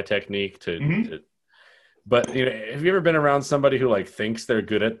fry technique but have you ever been around somebody who like thinks they're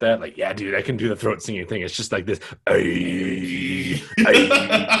good at that? Like, yeah, dude, I can do the throat singing thing. It's just like this.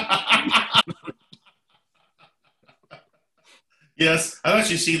 Yes, I've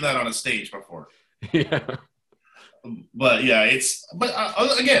actually seen that on a stage before. Yeah. But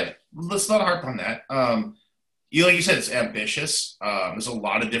again, let's not harp on that. Like you said, it's ambitious. There's a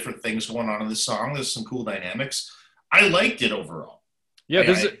lot of different things going on in this song. There's some cool dynamics. I liked it overall.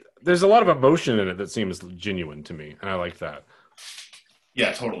 Yeah, there's a lot of emotion in it that seems genuine to me, and I like that.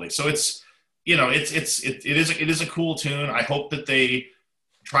 Yeah, totally. So it's, it is a cool tune. I hope that they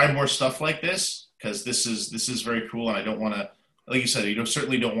try more stuff like this, because this is very cool, and I don't want to, like you said,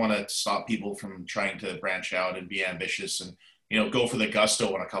 certainly don't want to stop people from trying to branch out and be ambitious and go for the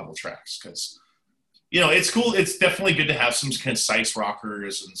gusto on a couple tracks, because it's cool. It's definitely good to have some concise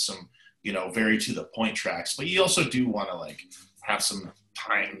rockers and some very to the point tracks, but you also do want to like have some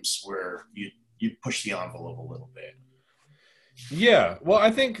times where you push the envelope a little bit. Yeah, well, I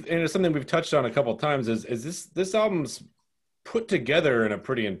think, and it's something we've touched on a couple of times, is this album's put together in a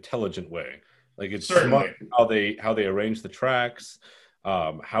pretty intelligent way. Like, it's Certainly. smart how they arrange the tracks,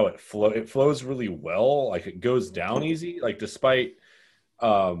 how it flows really well. Like, it goes down easy. Like, despite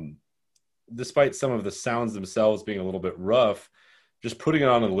some of the sounds themselves being a little bit rough, just putting it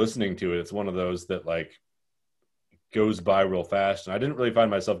on and listening to it, it's one of those that like goes by real fast. And I didn't really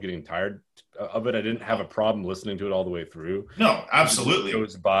find myself getting tired of it. I didn't have a problem listening to it all the way through. No, absolutely. It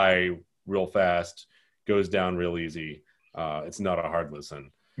goes by real fast, goes down real easy. It's not a hard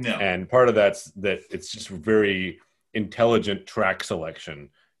listen. No. And part of that's that it's just very intelligent track selection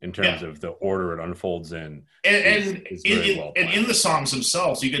in terms of the order it unfolds in. And in the songs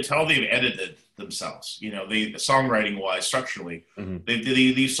themselves, you could tell they've edited themselves. The songwriting wise, structurally,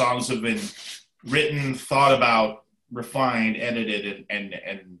 these songs have been written, thought about, refined, edited, and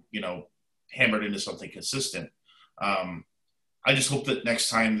hammered into something consistent. I just hope that next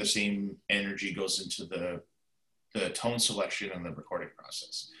time the same energy goes into the tone selection and the recording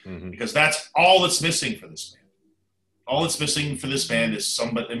process, because that's all that's missing for this band. All that's missing for this band is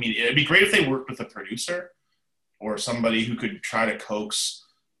somebody. I mean, it'd be great if they worked with a producer or somebody who could try to coax,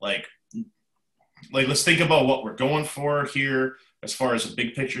 like let's think about what we're going for here as far as a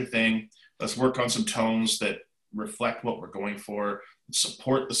big picture thing. Let's work on some tones that reflect what we're going for,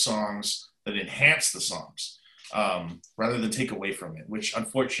 support the songs, that enhance the songs, rather than take away from it, which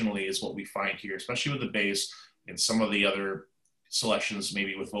unfortunately is what we find here, especially with the bass and some of the other selections,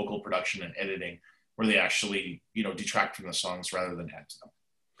 maybe with vocal production and editing, where they actually, detract from the songs rather than add to them.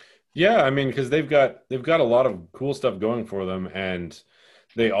 Yeah, I mean, because they've got a lot of cool stuff going for them, and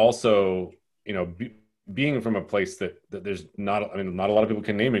they also, being from a place that there's not a lot of people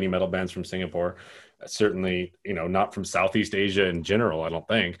can name any metal bands from Singapore. Certainly, not from Southeast Asia in general, I don't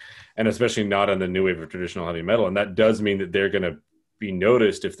think, and especially not in the new wave of traditional heavy metal. And that does mean that they're going to be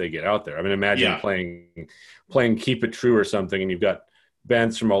noticed if they get out there. I mean, imagine playing Keep It True or something, and you've got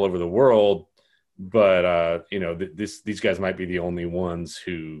bands from all over the world, but these guys might be the only ones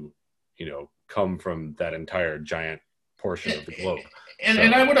who come from that entire giant portion of the globe.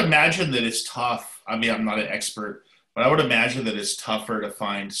 And I would imagine that it's tough. I mean, I'm not an expert, but I would imagine that it's tougher to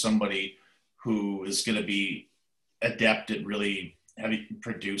find somebody who is going to be adept at really heavy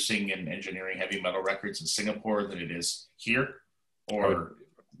producing and engineering heavy metal records in Singapore than it is here or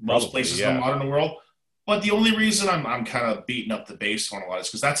most places in the modern world. But the only reason I'm kind of beating up the bass on a lot is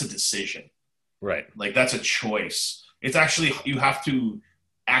because that's a decision. Right. Like, that's a choice. It's actually, you have to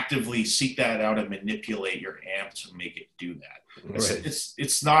actively seek that out and manipulate your amp to make it do that. Right.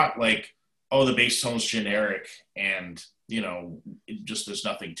 It's not like, oh, the bass tone's generic and, it just, there's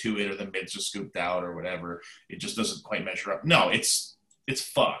nothing to it, or the mids are scooped out or whatever. It just doesn't quite measure up. No, it's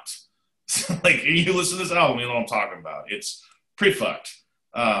fucked. Like, you listen to this album, you know what I'm talking about. It's pretty fucked.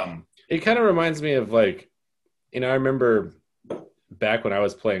 It kind of reminds me of like, I remember back when I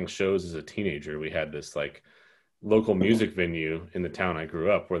was playing shows as a teenager, we had this like local music venue in the town I grew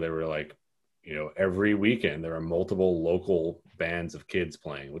up where they were like, every weekend there were multiple local bands of kids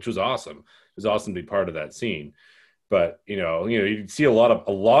playing, which was awesome. It was awesome to be part of that scene. But you'd see a lot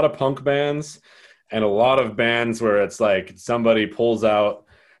of punk bands and a lot of bands where it's like somebody pulls out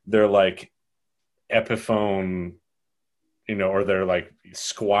their like Epiphone, or their like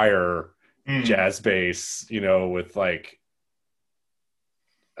Squire jazz bass, with like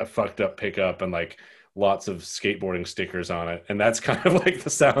a fucked up pickup and like lots of skateboarding stickers on it, and that's kind of like the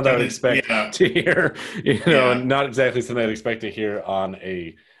sound I would expect to hear, and not exactly something I'd expect to hear on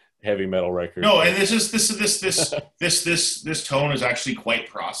a heavy metal record. No, and this tone is actually quite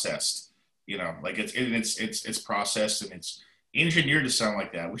processed. Like it's processed and it's engineered to sound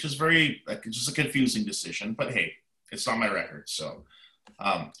like that, which is very just a confusing decision. But hey, it's not my record, so.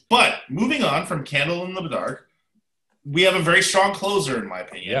 But moving on from Candle in the Dark, we have a very strong closer, in my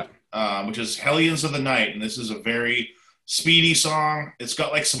opinion. Yeah. Which is Hellions of the Night, and this is a very speedy song. It's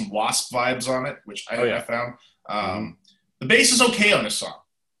got like some Wasp vibes on it, which I found. The bass is okay on this song.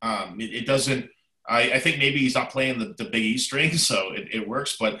 It doesn't. I think maybe he's not playing the big E string, so it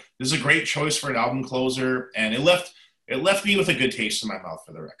works. But this is a great choice for an album closer, and it left me with a good taste in my mouth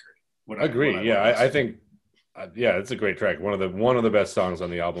for the record. Agree. Yeah, I think yeah, it's a great track. One of the best songs on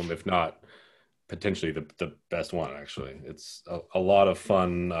the album, if not potentially the best one. Actually, it's a lot of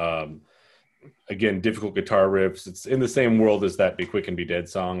fun. Again, difficult guitar riffs. It's in the same world as that "Be Quick and Be Dead"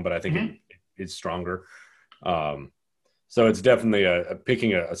 song, but I think it's stronger. So it's definitely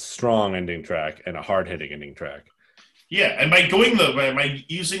picking a strong ending track and a hard hitting ending track. Yeah, and by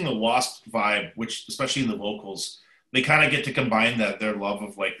using the Wasp vibe, which especially in the vocals, they kind of get to combine their love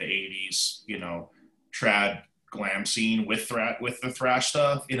of like the '80s, trad glam scene with the thrash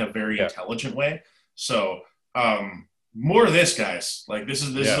stuff in a very intelligent way. So more of this, guys. Like this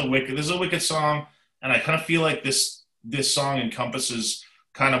is a wicked song, and I kind of feel like this song encompasses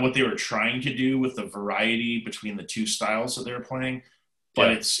kind of what they were trying to do with the variety between the two styles that they were playing, but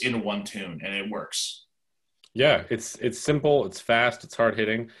it's in one tune and it works. Yeah, it's simple, it's fast, it's hard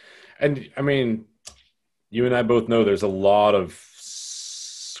hitting, and I mean, you and I both know there's a lot of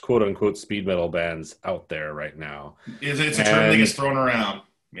quote unquote speed metal bands out there right now. It's a term that gets thrown around.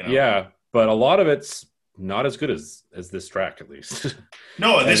 Yeah, but a lot of it's not as good as this track, at least.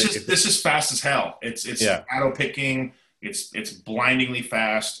 No, this is fast as hell. It's auto picking. It's blindingly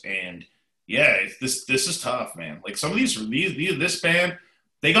fast, and this is tough, man. Like some of this band,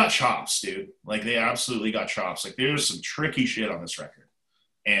 they got chops, dude. Like they absolutely got chops. Like there's some tricky shit on this record,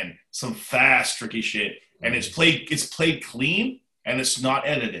 and some fast tricky shit, and it's played clean, and it's not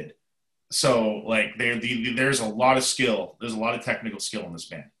edited. So like there's a lot of skill. There's a lot of technical skill in this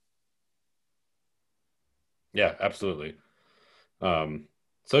band. Yeah, absolutely.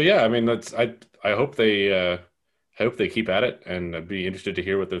 So yeah, I mean I hope they keep at it, and I'd be interested to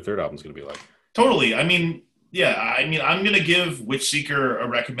hear what their third album's going to be like. Totally. I mean, I'm going to give Witchseeker a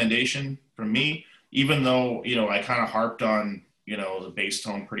recommendation from me, even though, I kind of harped on, the bass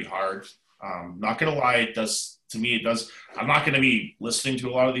tone pretty hard. Not going to lie, it does. I'm not going to be listening to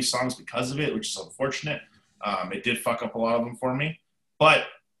a lot of these songs because of it, which is unfortunate. It did fuck up a lot of them for me, but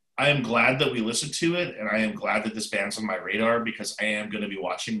I am glad that we listened to it, and I am glad that this band's on my radar because I am going to be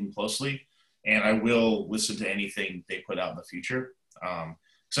watching them closely, and I will listen to anything they put out in the future.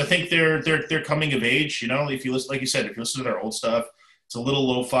 So I think they're coming of age. If you listen, like you said, if you listen to their old stuff, it's a little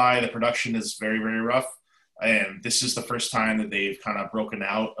lo-fi. The production is very, very rough, and this is the first time that they've kind of broken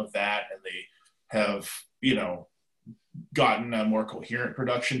out of that, and they have gotten a more coherent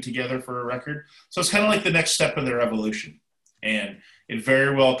production together for a record. So it's kind of like the next step in their evolution. And it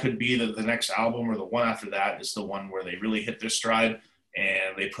very well could be that the next album or the one after that is the one where they really hit their stride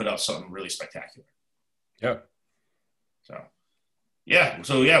and they put out something really spectacular. Yeah. So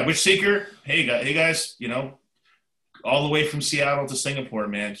Witchseeker, hey guys, all the way from Seattle to Singapore,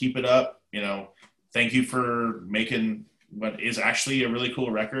 man, keep it up. Thank you for making what is actually a really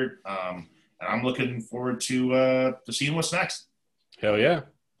cool record. And I'm looking forward to seeing what's next. Hell yeah.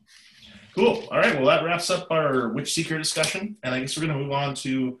 Cool. All right. Well, that wraps up our Witchseeker discussion. And I guess we're going to move on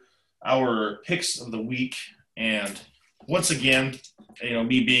to our picks of the week. And once again,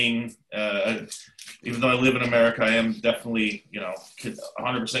 me being, even though I live in America, I am definitely,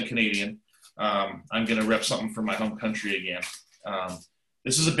 100% Canadian. I'm going to rep something from my home country again.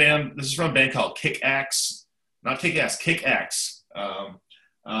 This is from a band called Kick-Axe. Not Kick-Ass, Kick-Axe.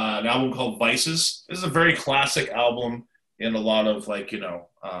 An album called Vices. This is a very classic album in a lot of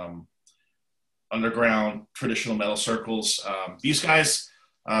underground traditional metal circles. These guys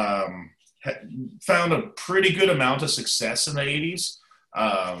found a pretty good amount of success in the 80s.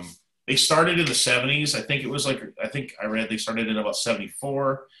 They started in the 70s. I think I read they started in about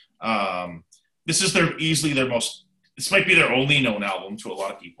 74. This is this might be their only known album to a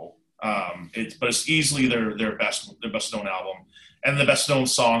lot of people. But it's easily their best known album. And the best known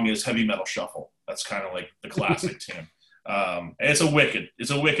song is Heavy Metal Shuffle. That's kind of like the classic tune. And it's a wicked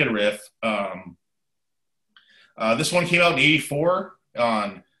riff. This one came out in 84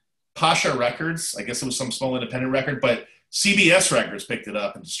 on Pasha Records. I guess it was some small independent record, but CBS Records picked it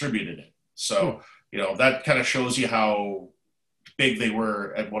up and distributed it. So, that kind of shows you how big they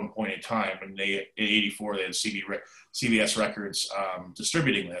were at one point in time. And in 84, they had CBS Records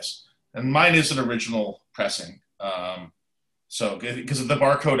distributing this. And mine is an original pressing. So, because the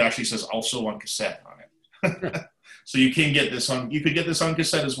barcode actually says also on cassette on it. So you could get this on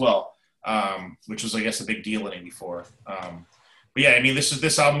cassette as well, which was, I guess, a big deal in 84. But yeah, I mean,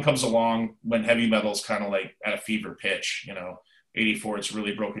 this album comes along when heavy metal's kind of like at a fever pitch. 84, it's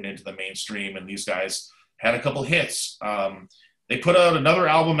really broken into the mainstream, and these guys had a couple hits. They put out another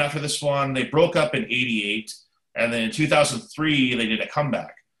album after this one. They broke up in 88, and then in 2003 they did a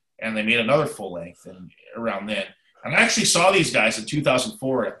comeback, and they made another full length and around then. And I actually saw these guys in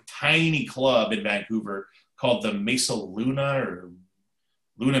 2004 at a tiny club in Vancouver called the Mesa Luna or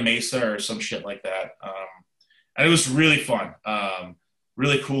Luna Mesa or some shit like that. And it was really fun.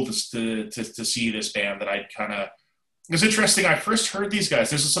 Really cool to see this band that I kind of. It was interesting. I first heard these guys.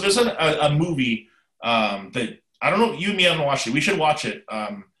 There's a movie that I don't know. You and me haven't watched it. We should watch it.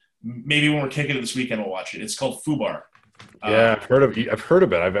 Maybe when we're kicking it this weekend, we'll watch it. It's called Fubar. Yeah, I've heard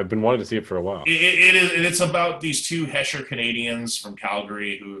of it. I've been wanting to see it for a while. It is. It's about these two Hesher Canadians from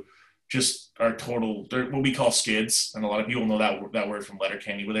Calgary who just are total. They're what we call skids, and a lot of people know that word from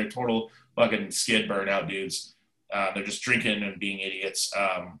Letterkenny, but they're total fucking skid burnout dudes. They're just drinking and being idiots.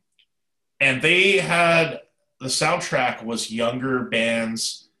 And they had the soundtrack was younger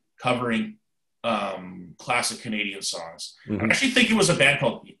bands covering classic Canadian songs. Mm-hmm. I actually think it was a band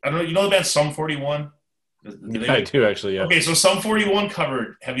called, I don't know, you know the band Sum 41? I do, actually, yeah. Okay, so Sum 41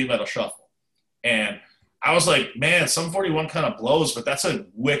 covered Heavy Metal Shuffle. And I was like, man, Sum 41 kind of blows, but that's a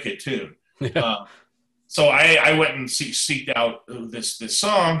wicked tune. Yeah. So I went and seeked out this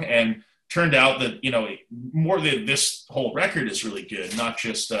song, and turned out that, more than this whole record is really good, not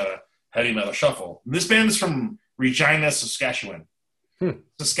just Heavy Metal Shuffle. This band is from Regina, Saskatchewan.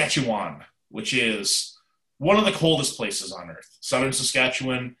 Saskatchewan, which is one of the coldest places on earth. Southern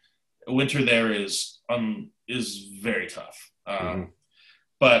Saskatchewan, winter there is very tough.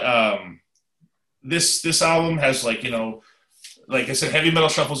 But this album has like I said, Heavy Metal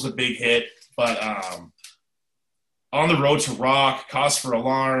Shuffle is a big hit, but On the Road to Rock, Cause for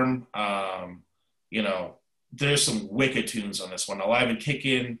Alarm, there's some wicked tunes on this one. Alive and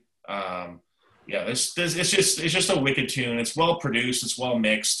Kickin'. It's just a wicked tune. It's well produced. It's well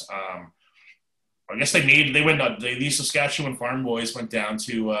mixed. I guess these Saskatchewan farm boys went down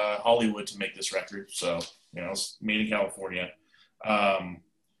to Hollywood to make this record. So, it's made in California.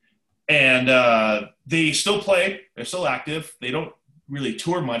 And they still play. They're still active. They don't really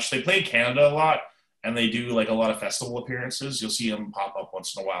tour much. They play in Canada a lot, and they do like a lot of festival appearances. You'll see them pop up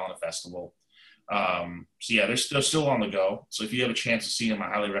once in a while on a festival. They're still on the go. So if you have a chance to see them, I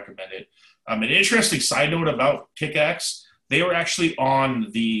highly recommend it. An interesting side note about Kick-Axe, they were actually on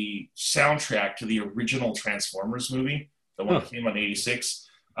the soundtrack to the original Transformers movie, the one that came out in '86,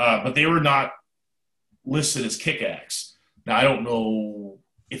 but they were not listed as Kick-Axe. Now, I don't know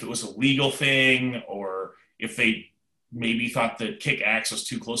if it was a legal thing or if they maybe thought that Kick-Axe was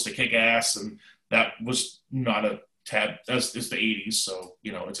too close to Kick-Ass, and that was not a tab. It's the '80s, so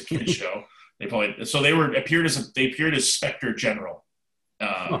it's a kid's show. They appeared as Spectre General,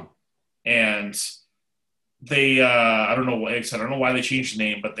 and they I don't know why they changed the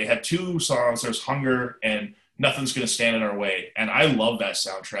name, but they had two songs. There's Hunger and Nothing's Gonna Stand in Our Way, and I love that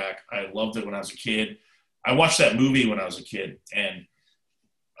soundtrack. I loved it when I was a kid. I watched that movie when I was a kid, and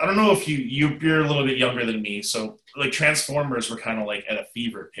I don't know if you're a little bit younger than me, so like Transformers were kind of like at a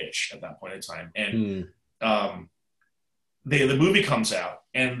fever pitch at that point in time, and the movie comes out,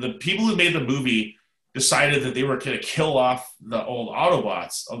 and the people who made the movie decided that they were going to kill off the old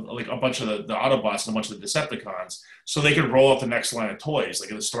Autobots, like a bunch of the Autobots and a bunch of the Decepticons, so they could roll out the next line of toys. Like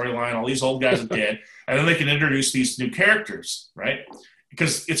in the storyline, all these old guys are dead, and then they can introduce these new characters, right?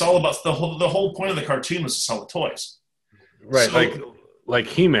 Because it's all about the whole point of the cartoon was to sell the toys, right? So, like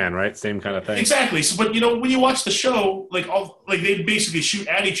He-Man, right? Same kind of thing. Exactly. So, but when you watch the show, they basically shoot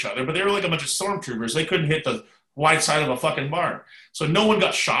at each other, but they were like a bunch of stormtroopers. They couldn't hit the wide side of a fucking barn, so no one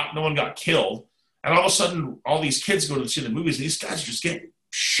got shot, no one got killed. And all of a sudden, all these kids go to see the movies, and these guys just get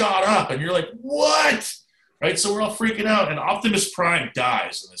shot up, and you're like, what? Right? So we're all freaking out, and Optimus Prime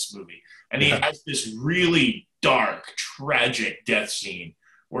dies in this movie. And he has this really dark, tragic death scene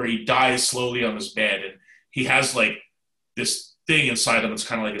where he dies slowly on his bed, and he has, like, this thing inside him that's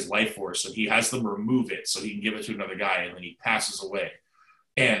kind of like his life force, and he has them remove it so he can give it to another guy, and then he passes away.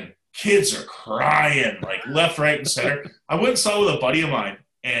 And kids are crying, like, left, right, and center. I went and saw it with a buddy of mine,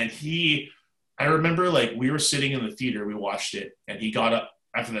 and I remember, like, we were sitting in the theater, we watched it, and he got up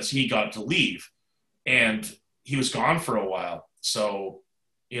after this, he got to leave, and he was gone for a while. So,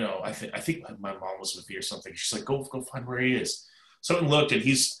 I think my mom was with me or something. She's like, go find where he is. So I looked, and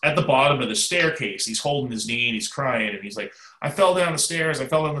he's at the bottom of the staircase. He's holding his knee, and he's crying, and he's like, I fell down the stairs.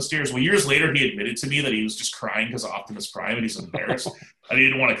 Well, years later, he admitted to me that he was just crying because of Optimus Prime, and he's embarrassed. And he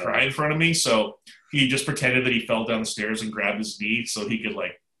didn't want to cry in front of me, so he just pretended that he fell down the stairs and grabbed his knee so he could,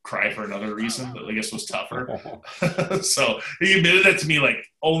 like, cry for another reason that I guess was tougher. So he admitted that to me like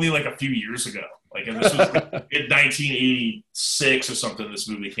only like a few years ago. Like, and this was in 1986 or something. This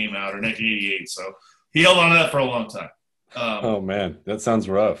movie came out, or 1988. So he held on to that for a long time. Oh man, that sounds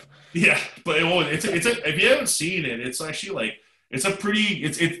rough. Yeah, but if you haven't seen it, it's actually like it's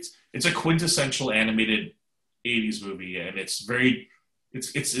a quintessential animated 80s movie, and it's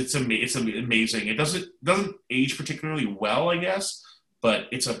amazing. It doesn't age particularly well, I guess. but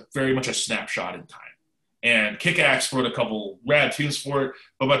it's a very much a snapshot in time. And Kick-Axe wrote a couple rad tunes for it.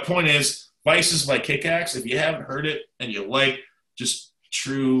 But my point is, Vices by Kick-Axe, if you haven't heard it and you like just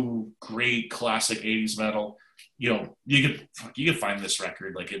true, great, classic 80s metal, you could find this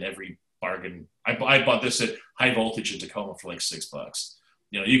record like in every bargain. I bought this at High Voltage in Tacoma for like $6.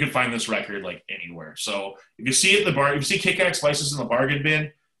 You can find this record like anywhere. So if you see it in the bar, if you see Kick-Axe Vices in the bargain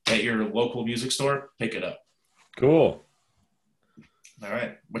bin at your local music store, pick it up. Cool. All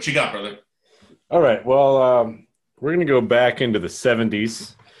right. What you got, brother? All right. Well, we're going to go back into the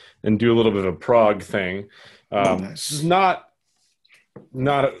 70s and do a little bit of a prog thing. Nice. This is not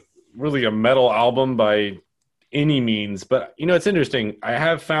really a metal album by any means, but it's interesting. I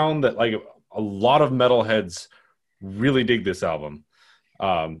have found that like a lot of metalheads really dig this album,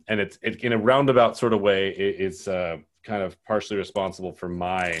 and it in a roundabout sort of way. It's kind of partially responsible for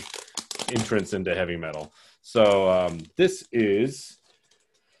my entrance into heavy metal. So this is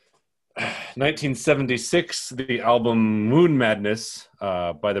 1976, the album Moon Madness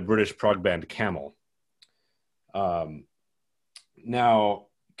by the British prog band Camel. Now,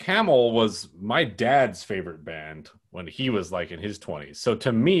 Camel was my dad's favorite band when he was like in his 20s. So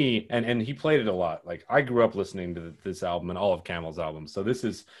to me, and he played it a lot. Like I grew up listening to this album and all of Camel's albums. So this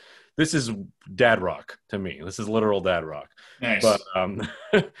is dad rock to me. This is literal dad rock. Nice.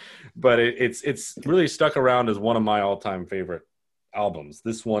 But it's really stuck around as one of my all-time favorite albums.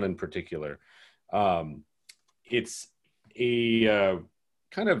 This one in particular. It's a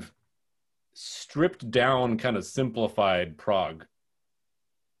kind of stripped down, kind of simplified prog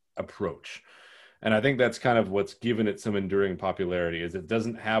approach. And I think that's kind of what's given it some enduring popularity, is it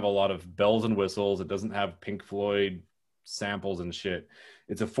doesn't have a lot of bells and whistles. It doesn't have Pink Floyd samples and shit.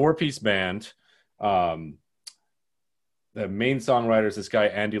 It's a 4-piece band. The main songwriter is this guy,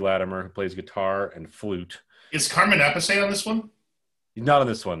 Andy Latimer, who plays guitar and flute. Is Carmen Appice on this one? Not on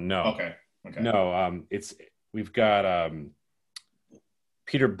this one, no. Okay. No, we've got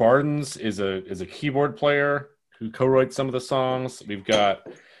Peter Bardens is a keyboard player who co-wrote some of the songs. We've got,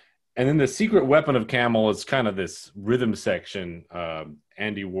 and then the secret weapon of Camel is kind of this rhythm section.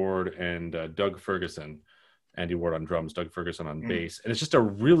 Andy Ward and Doug Ferguson. Andy Ward on drums, Doug Ferguson on bass. And it's just a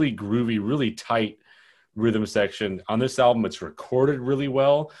really groovy, really tight rhythm section. On this album, it's recorded really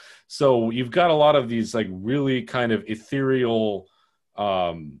well. So you've got a lot of these like really kind of ethereal,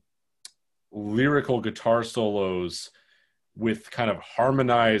 lyrical guitar solos with kind of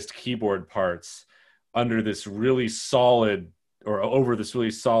harmonized keyboard parts under this really solid, or over this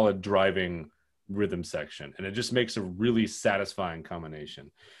really solid driving rhythm section. And it just makes a really satisfying combination.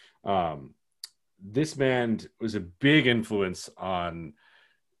 This band was a big influence on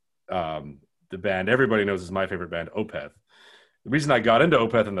the band everybody knows is my favorite band, Opeth. The reason I got into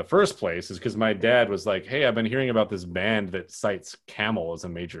Opeth in the first place is because my dad was like, hey, I've been hearing about this band that cites Camel as a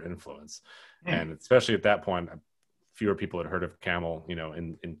major influence. And especially at that point, fewer people had heard of Camel,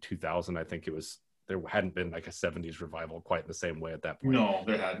 in 2000. I think there hadn't been like a 70s revival quite in the same way at that point. No,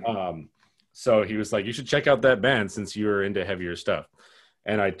 there hadn't. So he was like, you should check out that band since you're into heavier stuff.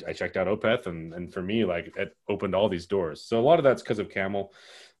 And I checked out Opeth, and for me, like, it opened all these doors. So a lot of that's because of Camel.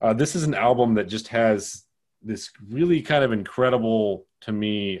 This is an album that just has this really kind of incredible, to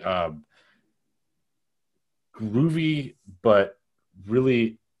me, groovy, but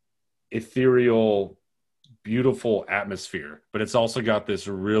really ethereal, beautiful atmosphere. But it's also got this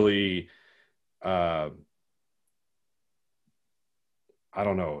really, I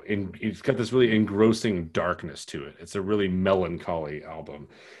don't know, it's got this really engrossing darkness to it. It's a really melancholy album.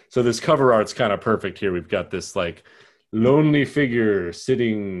 So this cover art's kind of perfect here. We've got this like lonely figure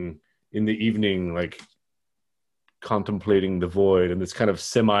sitting in the evening, like contemplating the void, and this kind of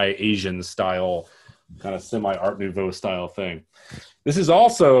semi-Asian style, kind of semi-Art Nouveau style thing. This is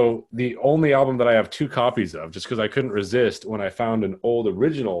also the only album that I have 2 copies of, just because I couldn't resist when I found an old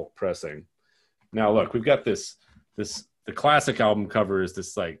original pressing. Now look, we've got the classic album cover is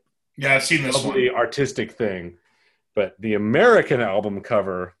this like, yeah, I've seen this lovely one. Artistic thing, but the American album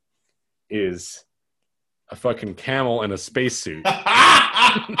cover is a fucking camel in a spacesuit.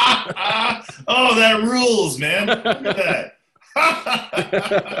 Oh, that rules, man! Look at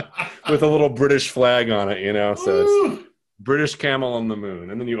that. With a little British flag on it, So it's British camel on the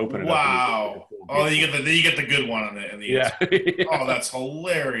moon, and then you open it up. Wow! Oh, you get the good one on the end. Yeah. Oh, that's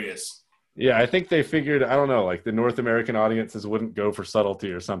hilarious. Yeah, I think they figured, I don't know, like the North American audiences wouldn't go for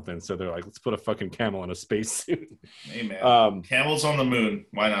subtlety or something. So they're like, let's put a fucking camel in a spacesuit. Hey, man. Camels on the moon.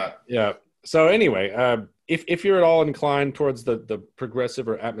 Why not? Yeah. So anyway, if you're at all inclined towards the progressive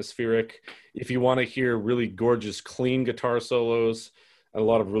or atmospheric, if you want to hear really gorgeous, clean guitar solos, and a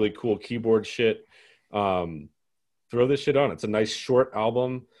lot of really cool keyboard shit, throw this shit on. It's a nice short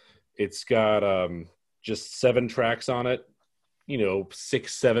album. It's got just 7 tracks on it,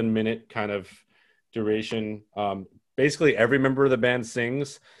 6-7 minute kind of duration. Basically every member of the band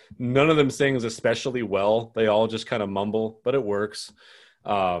sings. None of them sings especially well. They all just kind of mumble, but it works.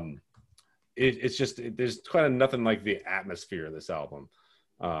 It's just, there's kind of nothing like the atmosphere of this album.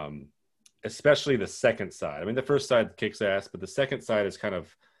 Especially the second side. I mean, the first side kicks ass, but the second side is kind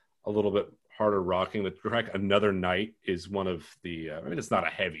of a little bit harder rocking. The track Another Night is one of the, I mean, it's not a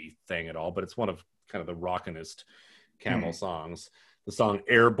heavy thing at all, but it's one of kind of the rockinest Camel songs. The song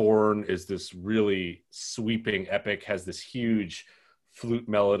Airborne is this really sweeping epic, has this huge flute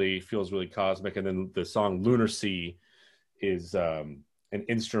melody, feels really cosmic. And then the song Lunar Sea is an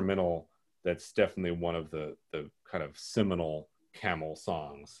instrumental that's definitely one of the kind of seminal Camel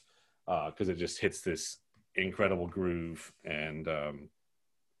songs, because it just hits this incredible groove, and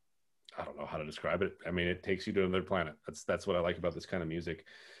I don't know how to describe it. I mean, it takes you to another planet. That's what I like about this kind of music.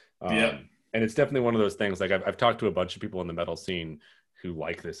 And it's definitely one of those things. Like I've talked to a bunch of people in the metal scene who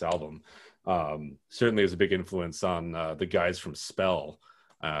like this album. Certainly is a big influence on the guys from Spell.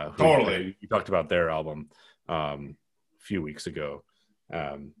 Totally. You talked about their album a few weeks ago.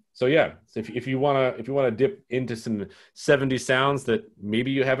 So yeah, if you wanna dip into some 70s sounds that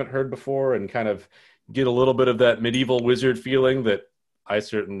maybe you haven't heard before and kind of get a little bit of that medieval wizard feeling that I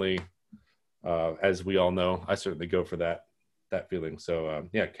certainly, as we all know, I certainly go for that feeling. So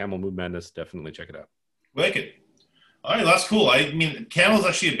yeah, Camel Moon Madness, definitely check it out. Like it. All right, that's cool. I mean, Camel's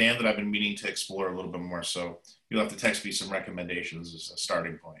actually a band that I've been meaning to explore a little bit more. So you'll have to text me some recommendations as a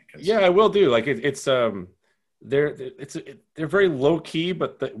starting point. Yeah, I will do. Like they're very low key,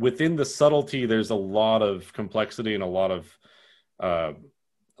 but within the subtlety, there's a lot of complexity and a lot of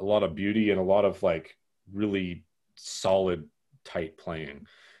beauty and a lot of like really solid, tight playing.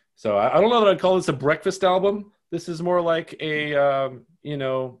 So I don't know that I'd call this a breakfast album. This is more like a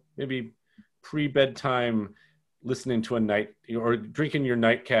maybe pre-bedtime listening to a night or drinking your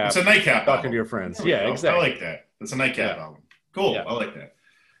nightcap. It's a nightcap talking album. to your friends. Yeah, exactly. I like that. It's a nightcap album. Cool. Yeah. I like that.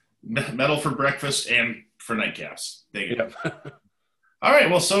 Metal for breakfast and for nightcaps. Dig it. Yep. All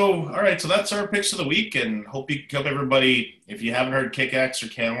right. So that's our picks of the week, and hope everybody, if you haven't heard Kick-Axe or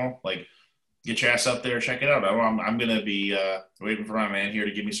Camel, like, get your ass out there, check it out. I'm going to be waiting for my man here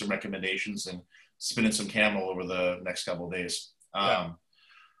to give me some recommendations and spinning some Camel over the next couple of days.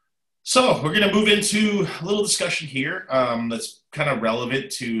 So we're going to move into a little discussion here that's kind of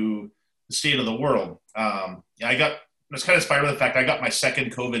relevant to the state of the world. I was kind of inspired by the fact I got my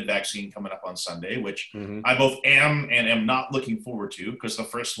second COVID vaccine coming up on Sunday, which I both am and am not looking forward to, because the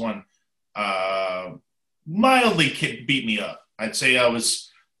first one mildly beat me up. I'd say I was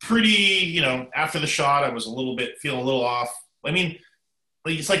pretty, after the shot, I was feeling a little off. I mean,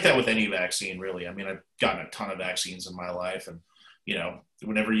 it's like that with any vaccine, really. I mean, I've gotten a ton of vaccines in my life, and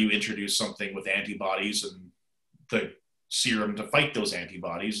whenever you introduce something with antibodies and the serum to fight those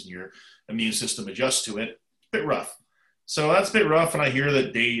antibodies and your immune system adjusts to it, it's a bit rough. So that's a bit rough, and I hear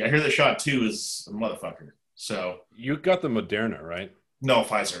that shot 2 is a motherfucker. So you got the Moderna, right? No,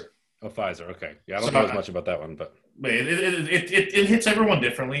 Pfizer. Oh, Pfizer. Okay. Yeah, I don't know as much about that one, but it hits everyone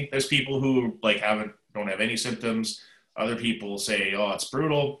differently. There's people who don't have any symptoms. Other people say, "Oh, it's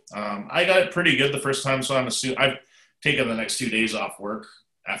brutal." I got it pretty good the first time, so I've taken the next 2 days off work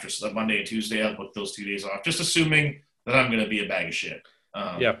after Monday and Tuesday. I'll book those 2 days off, just assuming that I'm going to be a bag of shit.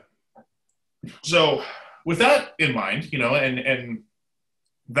 So with that in mind, and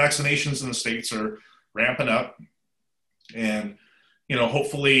vaccinations in the States are ramping up, and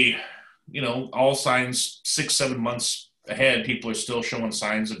hopefully, all signs 6-7 months ahead, people are still showing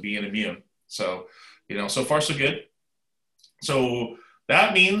signs of being immune. So, so far so good. So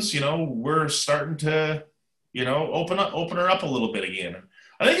that means, we're starting to, open her up a little bit again.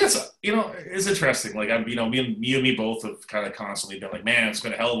 I think that's, it's interesting. Like, me and me both have kind of constantly been like, man, it's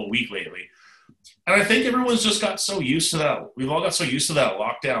been a hell of a week lately. And I think everyone's just got so used to that. We've all got so used to that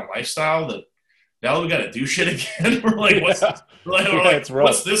lockdown lifestyle that now that we got to do shit again, we're like, what's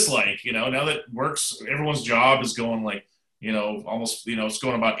this like? Now that everyone's job is going like, almost, it's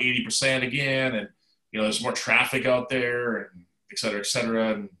going about 80% again. And, there's more traffic out there, and et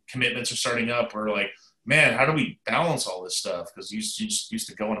cetera, and commitments are starting up. We're like, man, how do we balance all this stuff? Because you just used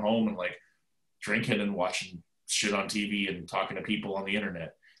to going home and like drinking and watching shit on TV and talking to people on the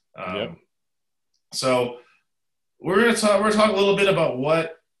internet. So we're talk a little bit about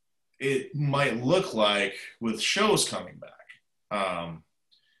what it might look like with shows coming back.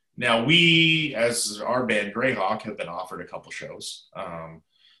 Now we, as our band Greyhawk, have been offered a couple shows,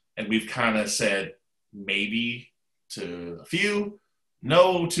 and we've kind of said maybe to a few,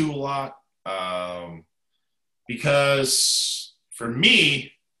 no to a lot. because for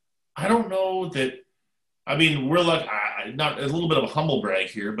me, I don't know that. I mean, we're like not a little bit of a humble brag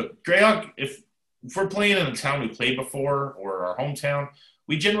here, but Greyhawk, if we're playing in a town we played before or our hometown,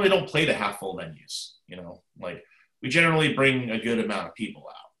 we generally don't play to half full venues. Like we generally bring a good amount of people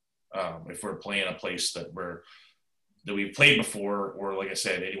out if we're playing a place that we've played before, or like I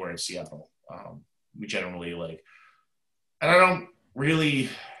said, anywhere in Seattle. We generally like, and I don't really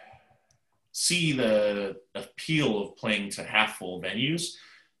see the appeal of playing to half full venues.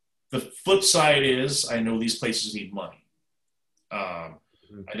 The flip side is I know these places need money. I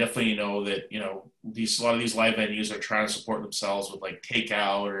definitely know that, a lot of these live venues are trying to support themselves with like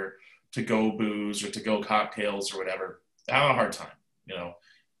takeout or to go booze or to go cocktails or whatever. They have a hard time.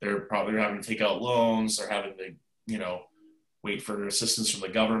 They're probably having to take out loans. They're having to, wait for assistance from the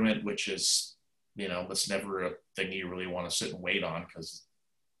government, which is, that's never a thing you really want to sit and wait on because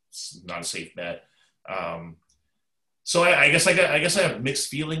it's not a safe bet. So I guess I have mixed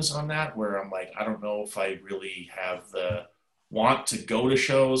feelings on that, where I'm like, I don't know if I really have the want to go to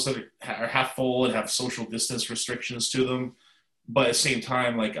shows that are half full and have social distance restrictions to them. But at the same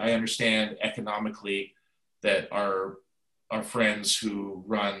time, like I understand economically that our friends who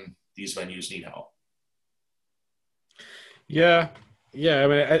run these venues need help. Yeah. Yeah. I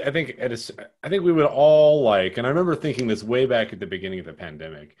mean, I think we would all like, and I remember thinking this way back at the beginning of the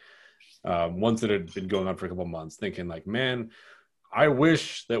pandemic, once it had been going on for a couple of months, thinking like, man, I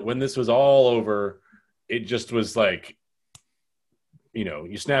wish that when this was all over, it just was like,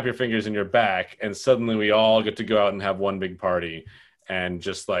 you snap your fingers in your back and suddenly we all get to go out and have one big party and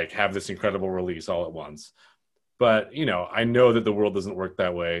just like have this incredible release all at once. But, I know that the world doesn't work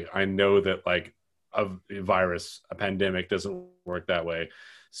that way. I know that like a pandemic doesn't work that way.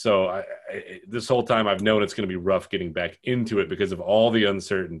 So this whole time I've known it's going to be rough getting back into it because of all the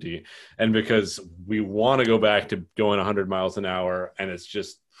uncertainty and because we want to go back to going 100 miles an hour, and it's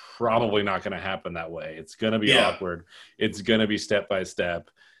just probably not going to happen that way. It's going to be awkward. It's going to be step by step.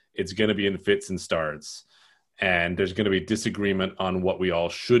 It's going to be in fits and starts. And there's going to be disagreement on what we all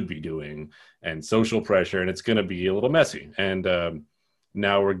should be doing and social pressure, and it's going to be a little messy. And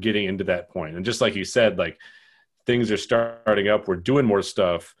now we're getting into that point. And just like you said, like things are starting up, we're doing more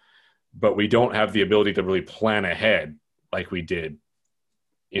stuff, but we don't have the ability to really plan ahead like we did,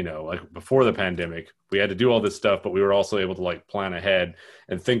 like before the pandemic. We had to do all this stuff, but we were also able to like plan ahead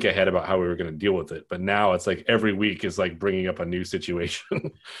and think ahead about how we were going to deal with it. But now it's like every week is like bringing up a new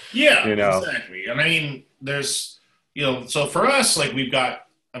situation. Yeah, exactly. And I mean, there's, so for us, like we've got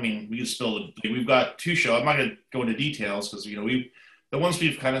two shows. I'm not going to go into details because, the ones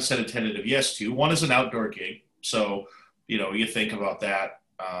we've kind of said a tentative yes to. One is an outdoor gig. So, you think about that.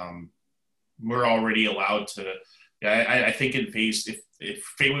 We're already allowed to, I think in phase,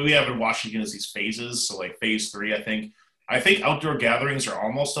 if we have in Washington is these phases. So like phase 3, I think outdoor gatherings are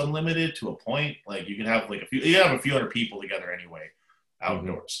almost unlimited to a point. Like you can have like you have a few hundred people together anyway,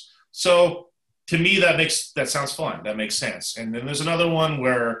 outdoors. Mm-hmm. So to me, that sounds fun. That makes sense. And then there's another one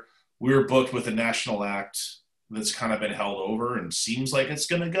where we were booked with a national act that's kind of been held over and seems like it's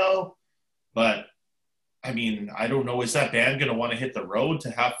going to go. But I mean, I don't know. Is that band going to want to hit the road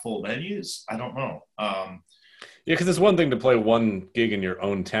to have full venues? I don't know. Yeah, because it's one thing to play one gig in your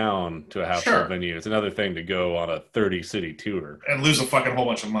own town to a half full venue. It's another thing to go on a 30-city tour and lose a fucking whole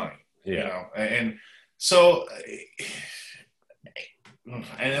bunch of money. Yeah, and so, and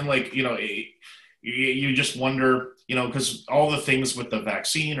then like you just wonder, because all the things with the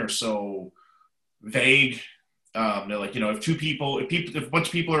vaccine are so vague. They're like, if a bunch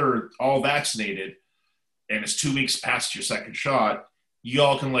of people are all vaccinated, and it's 2 weeks past your second shot, you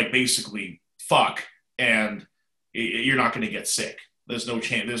all can like basically fuck, and you're not going to get sick. There's no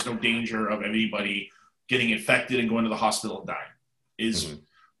chance. There's no danger of anybody getting infected and going to the hospital and dying.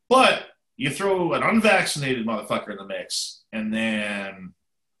 But you throw an unvaccinated motherfucker in the mix, and then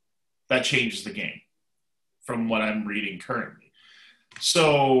that changes the game from what I'm reading currently.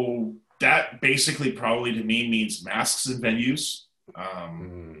 So that basically probably to me means masks in venues,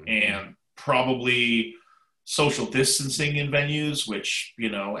 and probably social distancing in venues, which,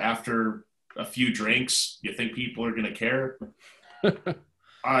 after a few drinks, you think people are going to care.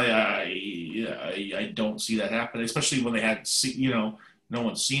 I don't see that happening, especially when they had, no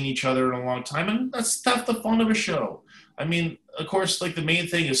one's seen each other in a long time. And that's not the fun of a show. I mean, of course, like the main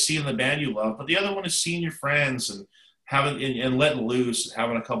thing is seeing the band you love, but the other one is seeing your friends and having and letting loose and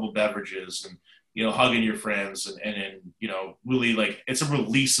having a couple beverages and, hugging your friends and really like it's a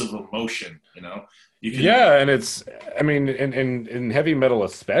release of emotion, and it's, I mean, in heavy metal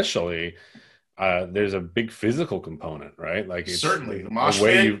especially, there's a big physical component, right? Like it's certainly the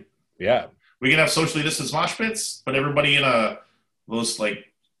way you, We can have socially distanced mosh pits, but everybody in those like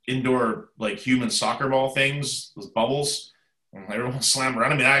indoor like human soccer ball things, those bubbles, and everyone slam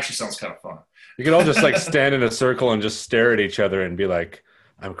around. I mean, that actually sounds kind of fun. You could all just like stand in a circle and just stare at each other and be like,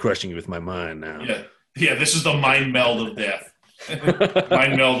 "I'm crushing you with my mind now." Yeah. This is the mind meld of death.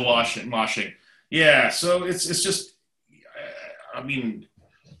 Mind meld moshing. Yeah. So it's just. I mean,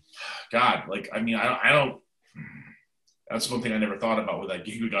 God, like I mean, I don't. That's one thing I never thought about with that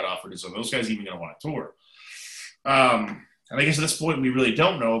gig we got offered is, are those guys even going to want to tour? And I guess at this point we really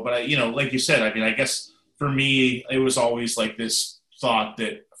don't know. But like you said, I mean, I guess for me it was always like this thought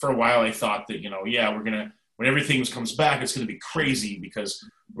that for a while I thought that we're gonna when everything comes back it's gonna be crazy because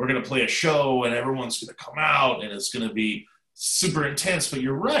we're gonna play a show and everyone's gonna come out and it's gonna be super intense. But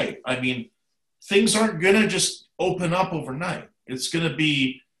you're right. I mean, things aren't gonna just open up overnight. It's gonna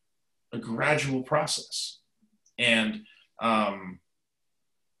be a gradual process, and like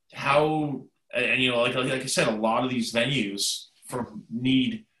I said, a lot of these venues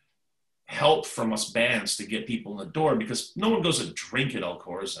need help from us bands to get people in the door because no one goes to drink at El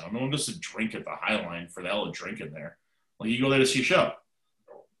Corazon. No one goes to drink at the Highline for the hell of drinking there. Like you go there to see a show,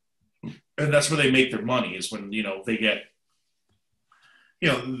 and that's where they make their money. Is when they get.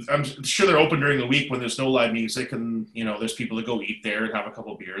 I'm sure they're open during the week when there's no live music and there's people that go eat there and have a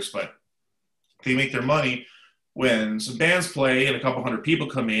couple of beers, but they make their money when some bands play and a couple hundred people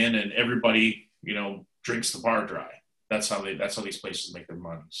come in and everybody, drinks the bar dry. That's how these places make their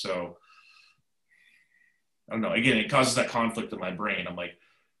money. So I don't know. Again, it causes that conflict in my brain. I'm like,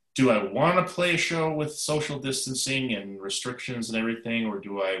 do I want to play a show with social distancing and restrictions and everything, or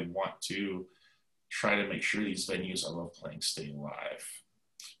do I want to try to make sure these venues I love playing stay alive?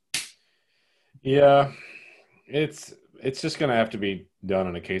 Yeah, it's just going to have to be done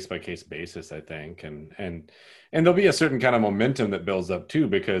on a case-by-case basis, I think. And there'll be a certain kind of momentum that builds up too,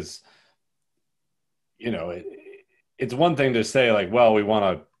 because, it's one thing to say like, well, we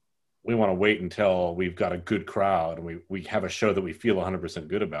want to wait until we've got a good crowd and we have a show that we feel 100%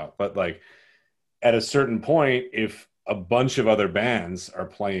 good about. But like at a certain point, if a bunch of other bands are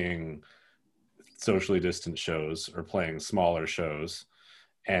playing socially distant shows or playing smaller shows,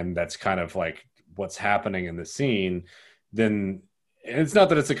 and that's kind of like what's happening in the scene, then it's not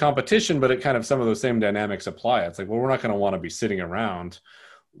that it's a competition, but it kind of some of those same dynamics apply. It's like, well, we're not going to want to be sitting around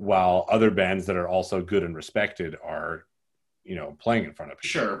while other bands that are also good and respected are, playing in front of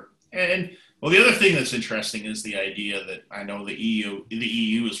people. Sure. And well, the other thing that's interesting is the idea that I know the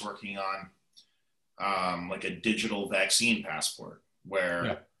EU is working on like a digital vaccine passport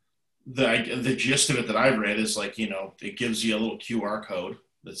where the gist of it that I've read is like, it gives you a little QR code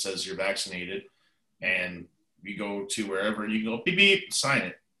that says you're vaccinated and you go to wherever and you go beep, beep, sign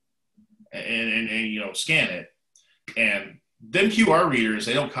it and scan it. And them QR readers,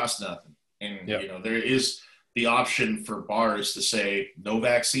 they don't cost nothing. And, there is the option for bars to say no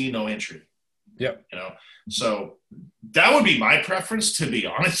vaccine, no entry. Yep. So that would be my preference, to be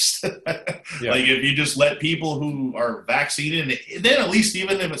honest. Like if you just let people who are vaccinated, and then at least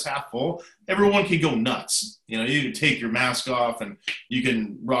even if it's half full, everyone can go nuts. You can take your mask off and you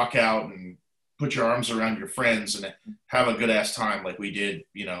can rock out and put your arms around your friends and have a good ass time like we did,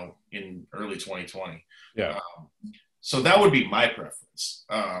 in early 2020. Yeah. So that would be my preference.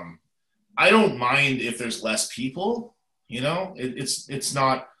 I don't mind if there's less people, it's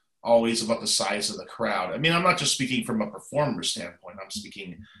not always about the size of the crowd. I mean, I'm not just speaking from a performer standpoint. I'm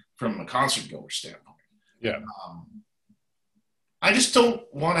speaking from a concert goer standpoint. Yeah. I just don't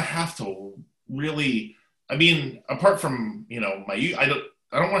want to have to really, I mean, apart from, I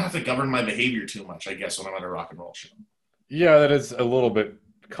don't want to have to govern my behavior too much, I guess, when I'm at a rock and roll show. Yeah, that is a little bit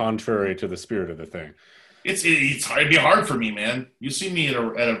contrary to the spirit of the thing. It'd be hard for me, man. You see me at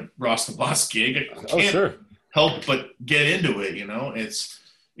a Ross the Boss gig. I can't help but get into it. It's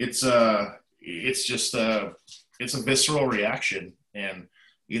just it's a visceral reaction, and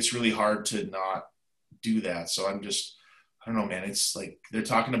it's really hard to not do that. So I don't know, man. It's like they're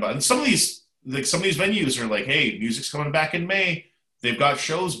talking about, and some of these venues are like, hey, music's coming back in May. They've got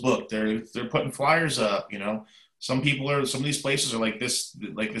shows booked. They're putting flyers up. Some of these places are like this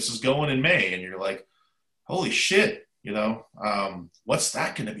is going in May, and you're like, holy shit, what's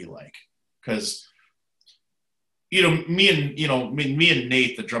that going to be like? Because, me and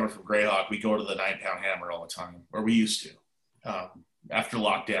Nate, the drummer from Greyhawk, we go to the 9 Pound Hammer all the time, or we used to. After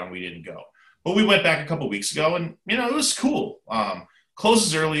lockdown, we didn't go. But we went back a couple weeks ago, and, it was cool.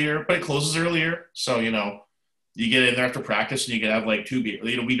 Closes earlier, but it closes earlier. So, you get in there after practice and you can have like 2 beers.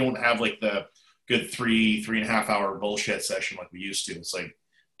 We don't have like the good 3.5 hour bullshit session like we used to. It's like,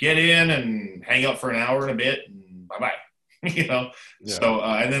 get in and hang out for an hour and a bit and bye-bye. you know. Yeah. So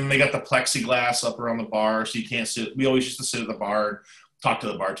and then they got the plexiglass up around the bar, so you can't sit. We always used to sit at the bar and talk to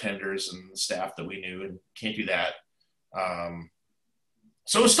the bartenders and the staff that we knew, and can't do that.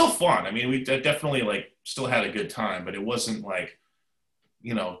 So it was still fun. I mean, we definitely like still had a good time, but it wasn't like,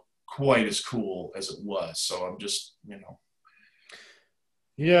 quite as cool as it was. So I'm just,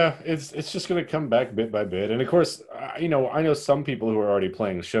 Yeah, it's just going to come back bit by bit. And of course, I know some people who are already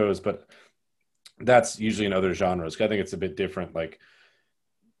playing shows, but that's usually in other genres. I think it's a bit different, like,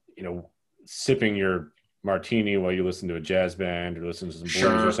 sipping your martini while you listen to a jazz band or listen to some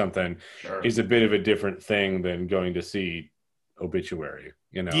blues or something is a bit of a different thing than going to see Obituary,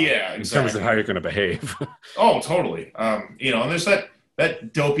 Yeah, exactly. In terms of how you're going to behave. Oh, totally. And there's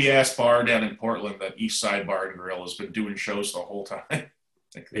that dopey ass bar down in Portland, that East Side Bar and Grill, has been doing shows the whole time.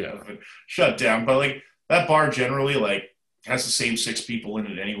 Like they have been shut down, but like that bar generally like has the same 6 people in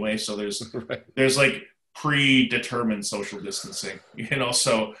it anyway. So there's Right. there's like predetermined social distancing,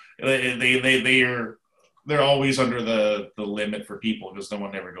 So they're always under the limit for people because no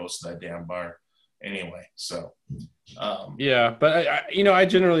one ever goes to that damn bar anyway. So Yeah, but I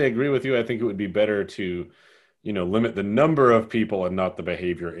generally agree with you. I think it would be better to, limit the number of people and not the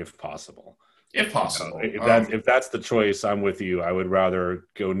behavior if possible. if possible. If that's the choice, I'm with you. I would rather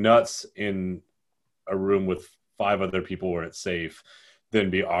go nuts in a room with 5 other people where it's safe than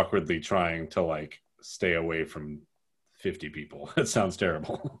be awkwardly trying to like stay away from 50 people. It sounds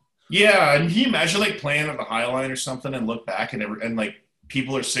terrible. Yeah, and can you imagine like playing at the High Line or something and look back and like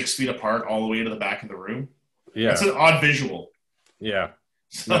people are 6 feet apart all the way to the back of the room? Yeah, that's an odd visual. Yeah,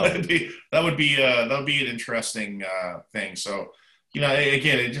 so no. that would be an interesting thing. So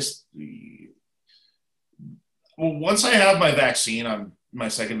again, it just once I have my vaccine, my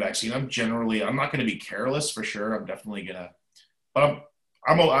second vaccine, I'm not going to be careless for sure. I'm definitely gonna, but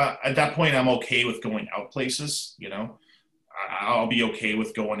I'm at that point I'm okay with going out places. I'll be okay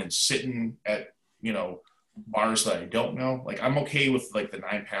with going and sitting at bars that I don't know. Like I'm okay with like the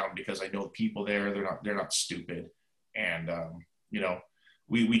 9 Pound because I know the people there. They're not stupid, and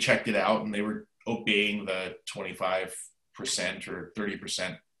we checked it out and they were obeying the 25% or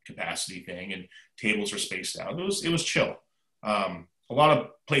 30% capacity thing, and tables are spaced out. It was chill. A lot of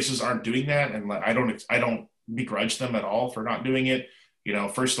places aren't doing that, and I don't begrudge them at all for not doing it.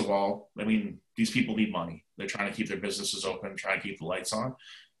 First of all, I mean, these people need money. They're trying to keep their businesses open, trying to keep the lights on.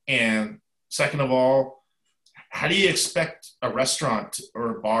 And second of all, how do you expect a restaurant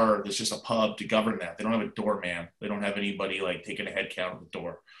or a bar that's just a pub to govern that? They don't have a doorman. They don't have anybody like taking a head count at the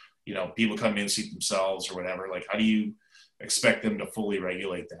door. People come in, seat themselves or whatever. Like, how do you expect them to fully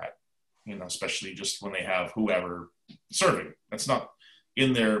regulate that? Especially just when they have whoever serving. That's not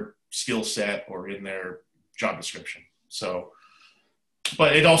in their skill set or in their job description. So,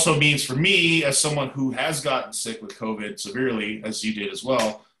 but it also means for me, as someone who has gotten sick with COVID severely, as you did as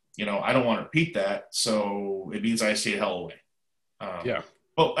well, I don't want to repeat that. So it means I stay the hell away. Yeah.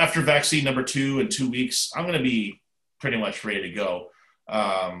 But after vaccine number 2 in 2 weeks, I'm going to be pretty much ready to go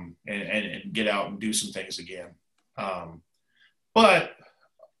and get out and do some things again. But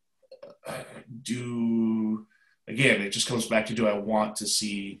again, it just comes back to, do I want to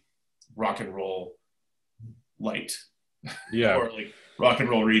see Rock and Roll Light? Yeah. Or like Rock and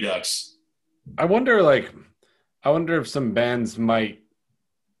Roll Redux? I wonder if some bands might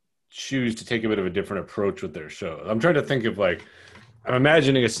choose to take a bit of a different approach with their show. I'm trying to think of I'm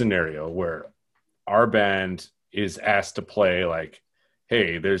imagining a scenario where our band is asked to play like,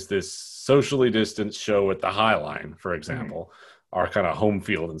 hey, there's this socially distanced show at the High Line, for example, our kind of home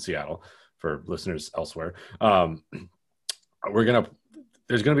field in Seattle for listeners elsewhere. There's going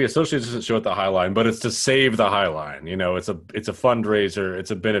to be a socially distanced show at the High Line, but it's to save the High Line. It's a fundraiser.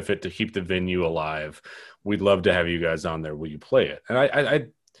 It's a benefit to keep the venue alive. We'd love to have you guys on there. Will you play it?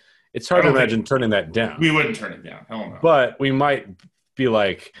 And it's hard to imagine turning that down. We wouldn't turn it down. Hell no. But we might be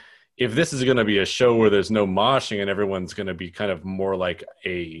like, if this is going to be a show where there's no moshing and everyone's going to be kind of more like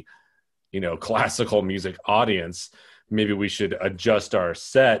a, classical music audience, maybe we should adjust our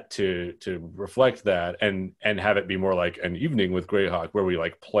set to reflect that and have it be more like an evening with Greyhawk where we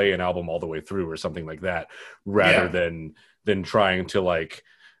like play an album all the way through or something like that, rather than trying to like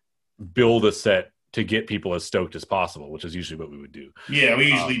build a set to get people as stoked as possible, which is usually what we would do. Yeah,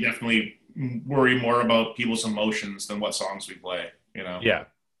 we usually definitely worry more about people's emotions than what songs we play, Yeah.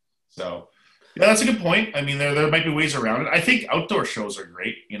 So, yeah, that's a good point. I mean, there might be ways around it. I think outdoor shows are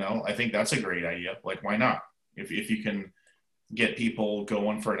great, I think that's a great idea. Like, why not? If you can get people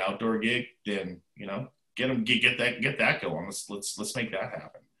going for an outdoor gig, then, get that going. Let's make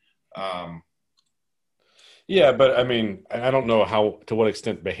that happen. Yeah, but I mean, I don't know to what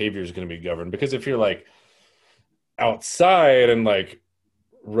extent behavior is going to be governed, because if you're like, outside and like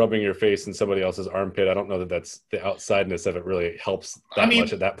rubbing your face in somebody else's armpit, I don't know that that's the outsideness of it really helps I that much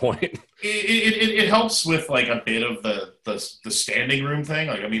mean, at that point. it helps with like a bit of the standing room thing.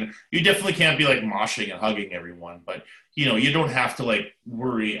 Like, I mean, you definitely can't be like moshing and hugging everyone, but you don't have to like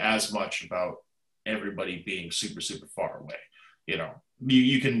worry as much about everybody being super super far away. You know,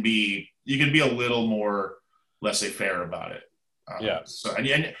 you can be a little more laissez-faire about it. Yeah. So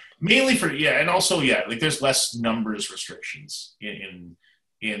and mainly for and also like there's less numbers restrictions in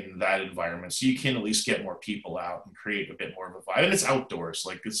that environment, so you can at least get more people out and create a bit more of a vibe. And it's outdoors,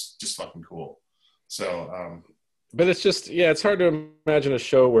 like it's just fucking cool. So But it's just, yeah, it's hard to imagine a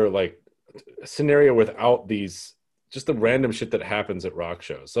show where like a scenario without these, just the random shit that happens at rock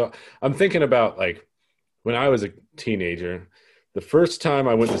shows. So I'm thinking about like when I was a teenager, the first time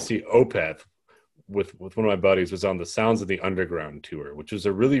I went to see Opeth with one of my buddies was on the Sounds of the Underground tour, which was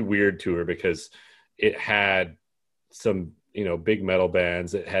a really weird tour because it had some, big metal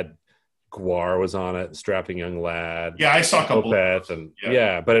bands. It had Guar was on it, Strapping Young Lad, yeah, I saw a couple of Opeth, those. and Yeah.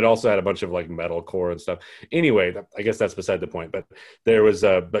 yeah, but it also had a bunch of like metalcore and stuff. Anyway, I guess that's beside the point. But there was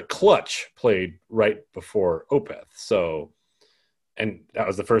but Clutch played right before Opeth, so and that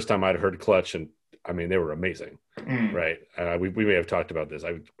was the first time I'd heard Clutch, and I mean they were amazing, Mm. right? We may have talked about this.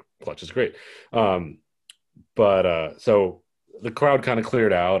 Clutch is great, but so the crowd kind of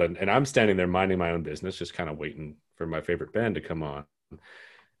cleared out, and I'm standing there minding my own business, just kind of waiting for my favorite band to come on.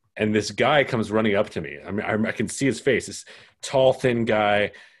 And this guy comes running up to me. I mean, I can see his face. This tall, thin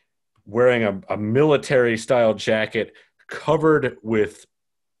guy wearing a military style jacket covered with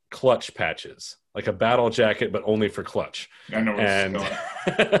Clutch patches, like a battle jacket, but only for Clutch. I know where this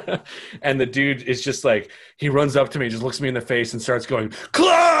is And going. and the dude is just like, he runs up to me, just looks me in the face and starts going,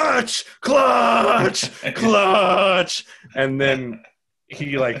 Clutch, Clutch, Clutch. And then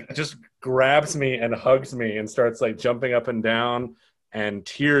he like just grabs me and hugs me and starts like jumping up and down, and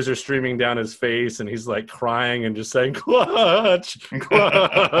tears are streaming down his face, and he's like crying and just saying Clutch,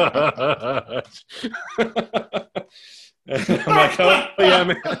 Clutch. And I'm like, oh yeah,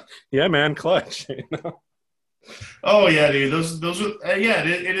 man, yeah, man, Clutch. Oh yeah, dude. Those are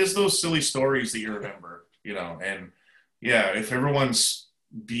it is those silly stories that you remember, and yeah, if everyone's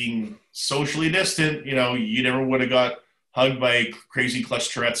being socially distant, you never would have got hugged by a crazy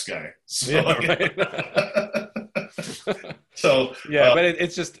Clutch Tourette's guy. So, Yeah, right. so Yeah, but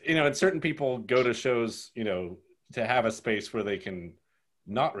it's just, and certain people go to shows, to have a space where they can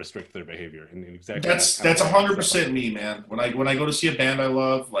not restrict their behavior, and exactly that's 100% me, man. When I go to see a band I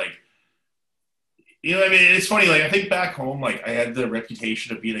love, like, I mean, it's funny. Like, I think back home, like, I had the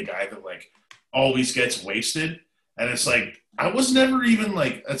reputation of being a guy that like always gets wasted, and it's like I was never even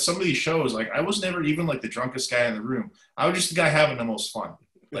like at some of these shows. Like, I was never even like the drunkest guy in the room. I was just the guy having the most fun.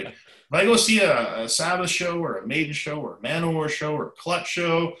 Like, when I go see a Sabbath show or a Maiden show or a Manowar show or a Clutch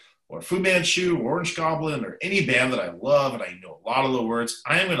show or Fu Manchu or Orange Goblin or any band that I love and I know a lot of the words,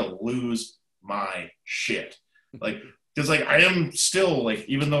 I am going to lose my shit. Like, because like I am still like,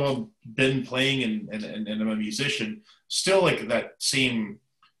 even though I've been playing and I'm a musician, still like that same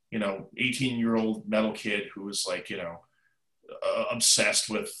 18-year-old metal kid who was like obsessed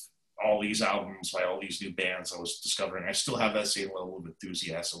with all these albums by all these new bands I was discovering. I still have that same level of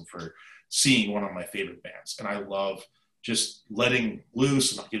enthusiasm for seeing one of my favorite bands, and I love just letting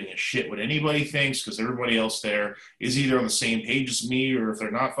loose and not giving a shit what anybody thinks, because everybody else there is either on the same page as me, or if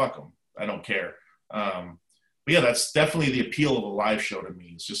they're not, fuck them. I don't care. But yeah, that's definitely the appeal of a live show to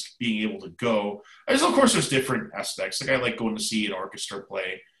me. Is just being able to go. Of course, there's different aspects. Like, I like going to see an orchestra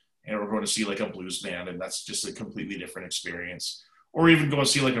play, and we're going to see like a blues band, and that's just a completely different experience. Or even go and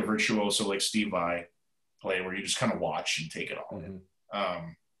see like a virtuoso like Steve Vai play, where you just kind of watch and take it all in.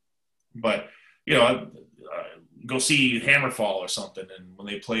 But go see Hammerfall or something, and when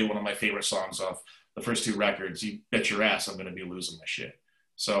they play one of my favorite songs off the first two records, you bet your ass I'm going to be losing my shit.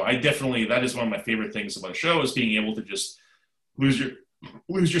 So that is one of my favorite things about a show, is being able to just lose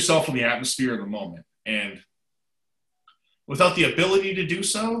yourself in the atmosphere in the moment. And without the ability to do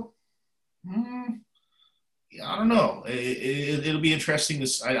so, I don't know. It'll be interesting.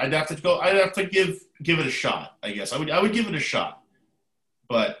 I'd have to go. I'd have to give it a shot. I guess I would give it a shot,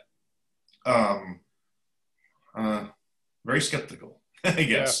 but very skeptical. I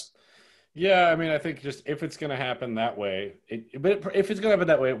guess. Yeah, I mean, I think just if it's going to happen that way, but if it's going to happen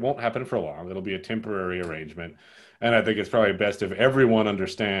that way, it won't happen for long. It'll be a temporary arrangement, and I think it's probably best if everyone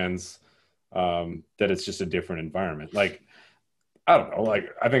understands that it's just a different environment. Like, I don't know. Like,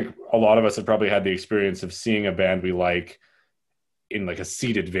 I think a lot of us have probably had the experience of seeing a band we like in like a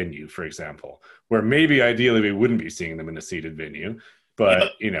seated venue, for example, where maybe ideally we wouldn't be seeing them in a seated venue,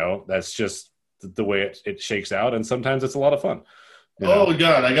 but that's just the way it shakes out, and sometimes it's a lot of fun. Oh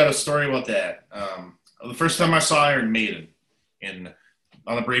God, I got a story about that. The first time I saw Iron Maiden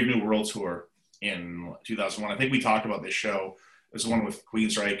on the Brave New World tour in 2001, I think we talked about this show. It was the one with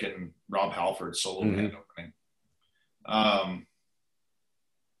Queensryche and Rob Halford solo band opening.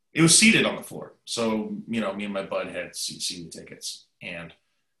 It was seated on the floor, so me and my bud had seated tickets, and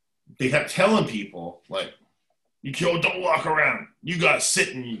they kept telling people like, "You don't walk around. You got to sit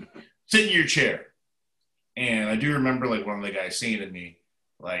in your chair." And I do remember like one of the guys saying to me,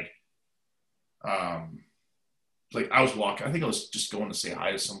 like I was walking. I think I was just going to say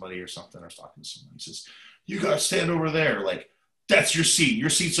hi to somebody or something. I was talking to someone. He says, "You got to stand over there. Like that's your seat. Your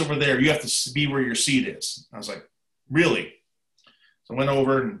seat's over there. You have to be where your seat is." I was like, "Really?" So I went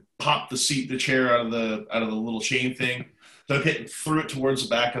over and popped the chair out of the little chain thing, took it and threw it towards the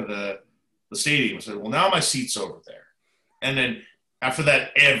back of the stadium. I said, "Well, now my seat's over there." And then after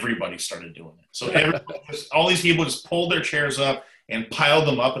that, everybody started doing it. So all these people just pulled their chairs up and piled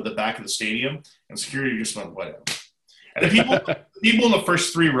them up at the back of the stadium, and security just went, whatever. And the people in the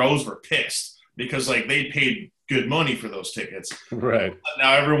first 3 rows were pissed because like they paid good money for those tickets. Right. But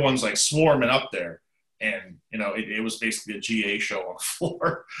now everyone's like swarming up there, and it was basically a GA show on the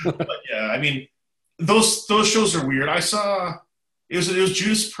floor. But yeah, I mean, those shows are weird. I saw it was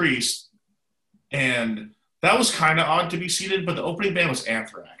Judas Priest, and that was kind of odd to be seated, but the opening band was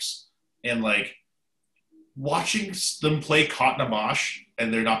Anthrax. And, like, watching them play Caught in a Mosh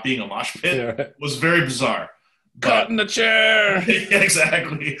and there not being a mosh pit was very bizarre. Caught in the chair! Yeah,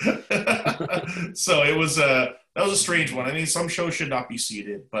 exactly. So it was that was a strange one. I mean, some shows should not be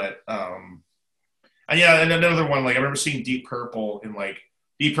seated, but and another one, like, I remember seeing Deep Purple and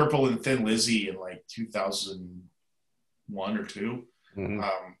Thin Lizzy in, like, 2001 or 2. Mm-hmm.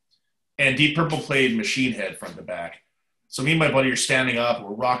 And Deep Purple played Machine Head front to back. So me and my buddy are standing up,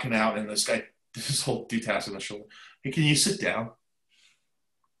 we're rocking out, and this whole dude taps on the shoulder. "Hey, can you sit down?"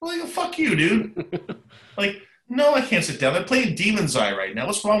 I'm like, "Fuck you, dude." Like, "No, I can't sit down. They're playing Demon's Eye right now.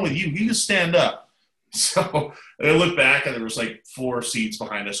 What's wrong with you? You just stand up." So I looked back, and there was like 4 seats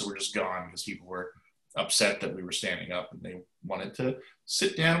behind us that were just gone because people were upset that we were standing up, and they wanted to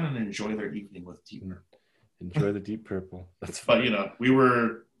sit down and enjoy their evening with Deep Purple. Enjoy the Deep Purple. That's fun. But we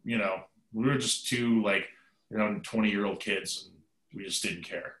were just 2 20-year-old kids, and we just didn't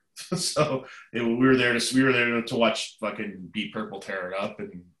care. So we were there to watch fucking Deep Purple tear it up,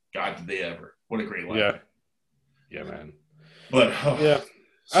 and God, did they ever! What a great life. Yeah, man. But I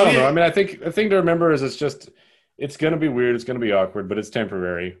don't know. I mean, I think the thing to remember is it's going to be weird, it's going to be awkward, but it's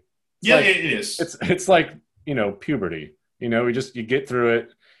temporary. It is. It's like puberty. You get through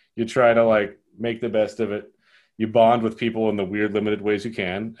it. You try to like make the best of it. You bond with people in the weird, limited ways you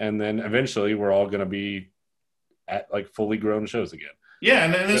can, and then eventually we're all going to be at like fully grown shows again. Yeah,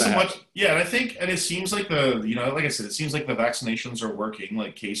 and then there's so much. Yeah, and I think, and it seems like like I said, it seems like the vaccinations are working.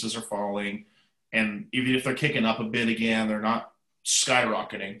 Like cases are falling, and even if they're kicking up a bit again, they're not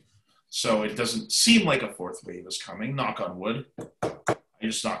skyrocketing. So it doesn't seem like a 4th wave is coming. Knock on wood. I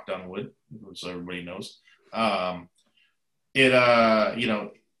just knocked on wood, so everybody knows.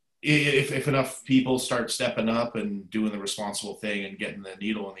 If enough people start stepping up and doing the responsible thing and getting the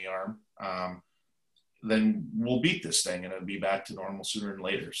needle in the arm, then we'll beat this thing and it'll be back to normal sooner than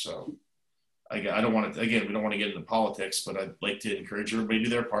later. So I don't want to, again, we don't want to get into politics, but I'd like to encourage everybody to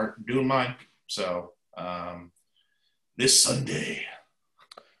do their part. I'm doing mine. So this Sunday.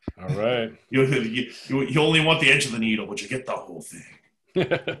 All right. You only want the edge of the needle, but you get the whole thing.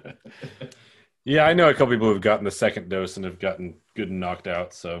 Yeah, I know a couple people who've gotten the 2nd dose and have gotten good and knocked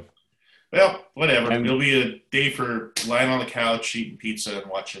out. So, well, whatever. It'll be a day for lying on the couch, eating pizza, and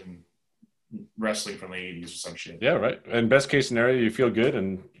watching wrestling from the 80s or some shit. Yeah, right. And best case scenario, you feel good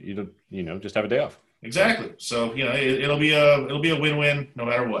and you just have a day off. Exactly. So it'll be a win-win no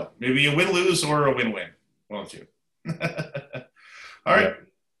matter what. Maybe a win-lose or a win-win. 1 or 2. All right. Yeah.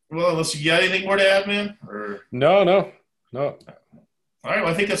 Well, unless you got anything more to add, man? Or no. All right,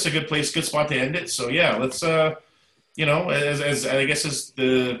 well, I think that's a good spot to end it. So yeah, let's as I guess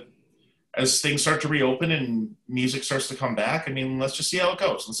as things start to reopen and music starts to come back, I mean, let's just see how it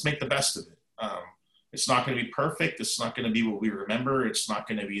goes. Let's make the best of it. It's not going to be perfect. It's not going to be what we remember. It's not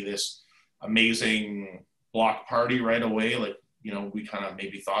going to be this amazing block party right away, like we kind of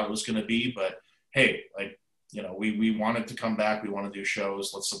maybe thought it was going to be. But hey, like we want it to come back. We want to do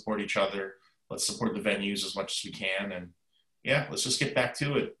shows. Let's support each other. Let's support the venues as much as we can, and yeah, let's just get back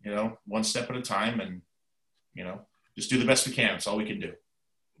to it, one step at a time, and, just do the best we can. That's all we can do.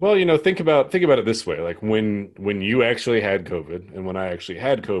 Well, think about it this way. Like when you actually had COVID and when I actually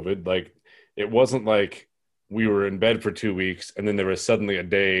had COVID, like it wasn't like we were in bed for 2 weeks and then there was suddenly a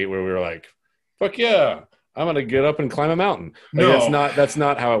day where we were like, fuck yeah, I'm gonna get up and climb a mountain. Like No. that's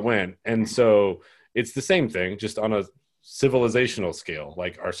not how it went. And so it's the same thing, just on a civilizational scale.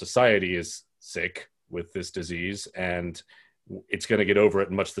 Like our society is sick with this disease, and it's going to get over it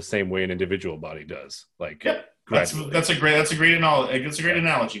in much the same way an individual body does. Like, Yep. gradually. That's a great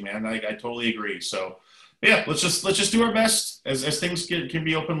analogy, man. I totally agree. So yeah, let's just do our best as things can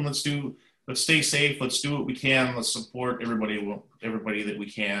be open. Let's stay safe. Let's do what we can. Let's support everybody that we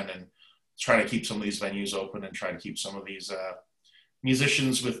can, and try to keep some of these venues open, and try to keep some of these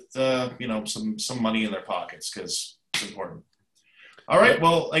musicians with some money in their pockets, because it's important. All right,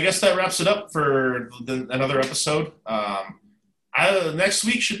 well, I guess that wraps it up for another episode. Next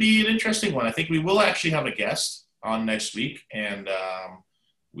week should be an interesting one. I think we will actually have a guest on next week, and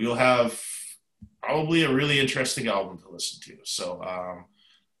we'll have probably a really interesting album to listen to. So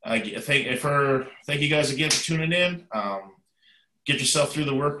thank you guys again for tuning in. Get yourself through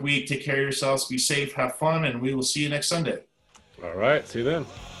the work week. Take care of yourselves. Be safe. Have fun. And we will see you next Sunday. All right. See you then.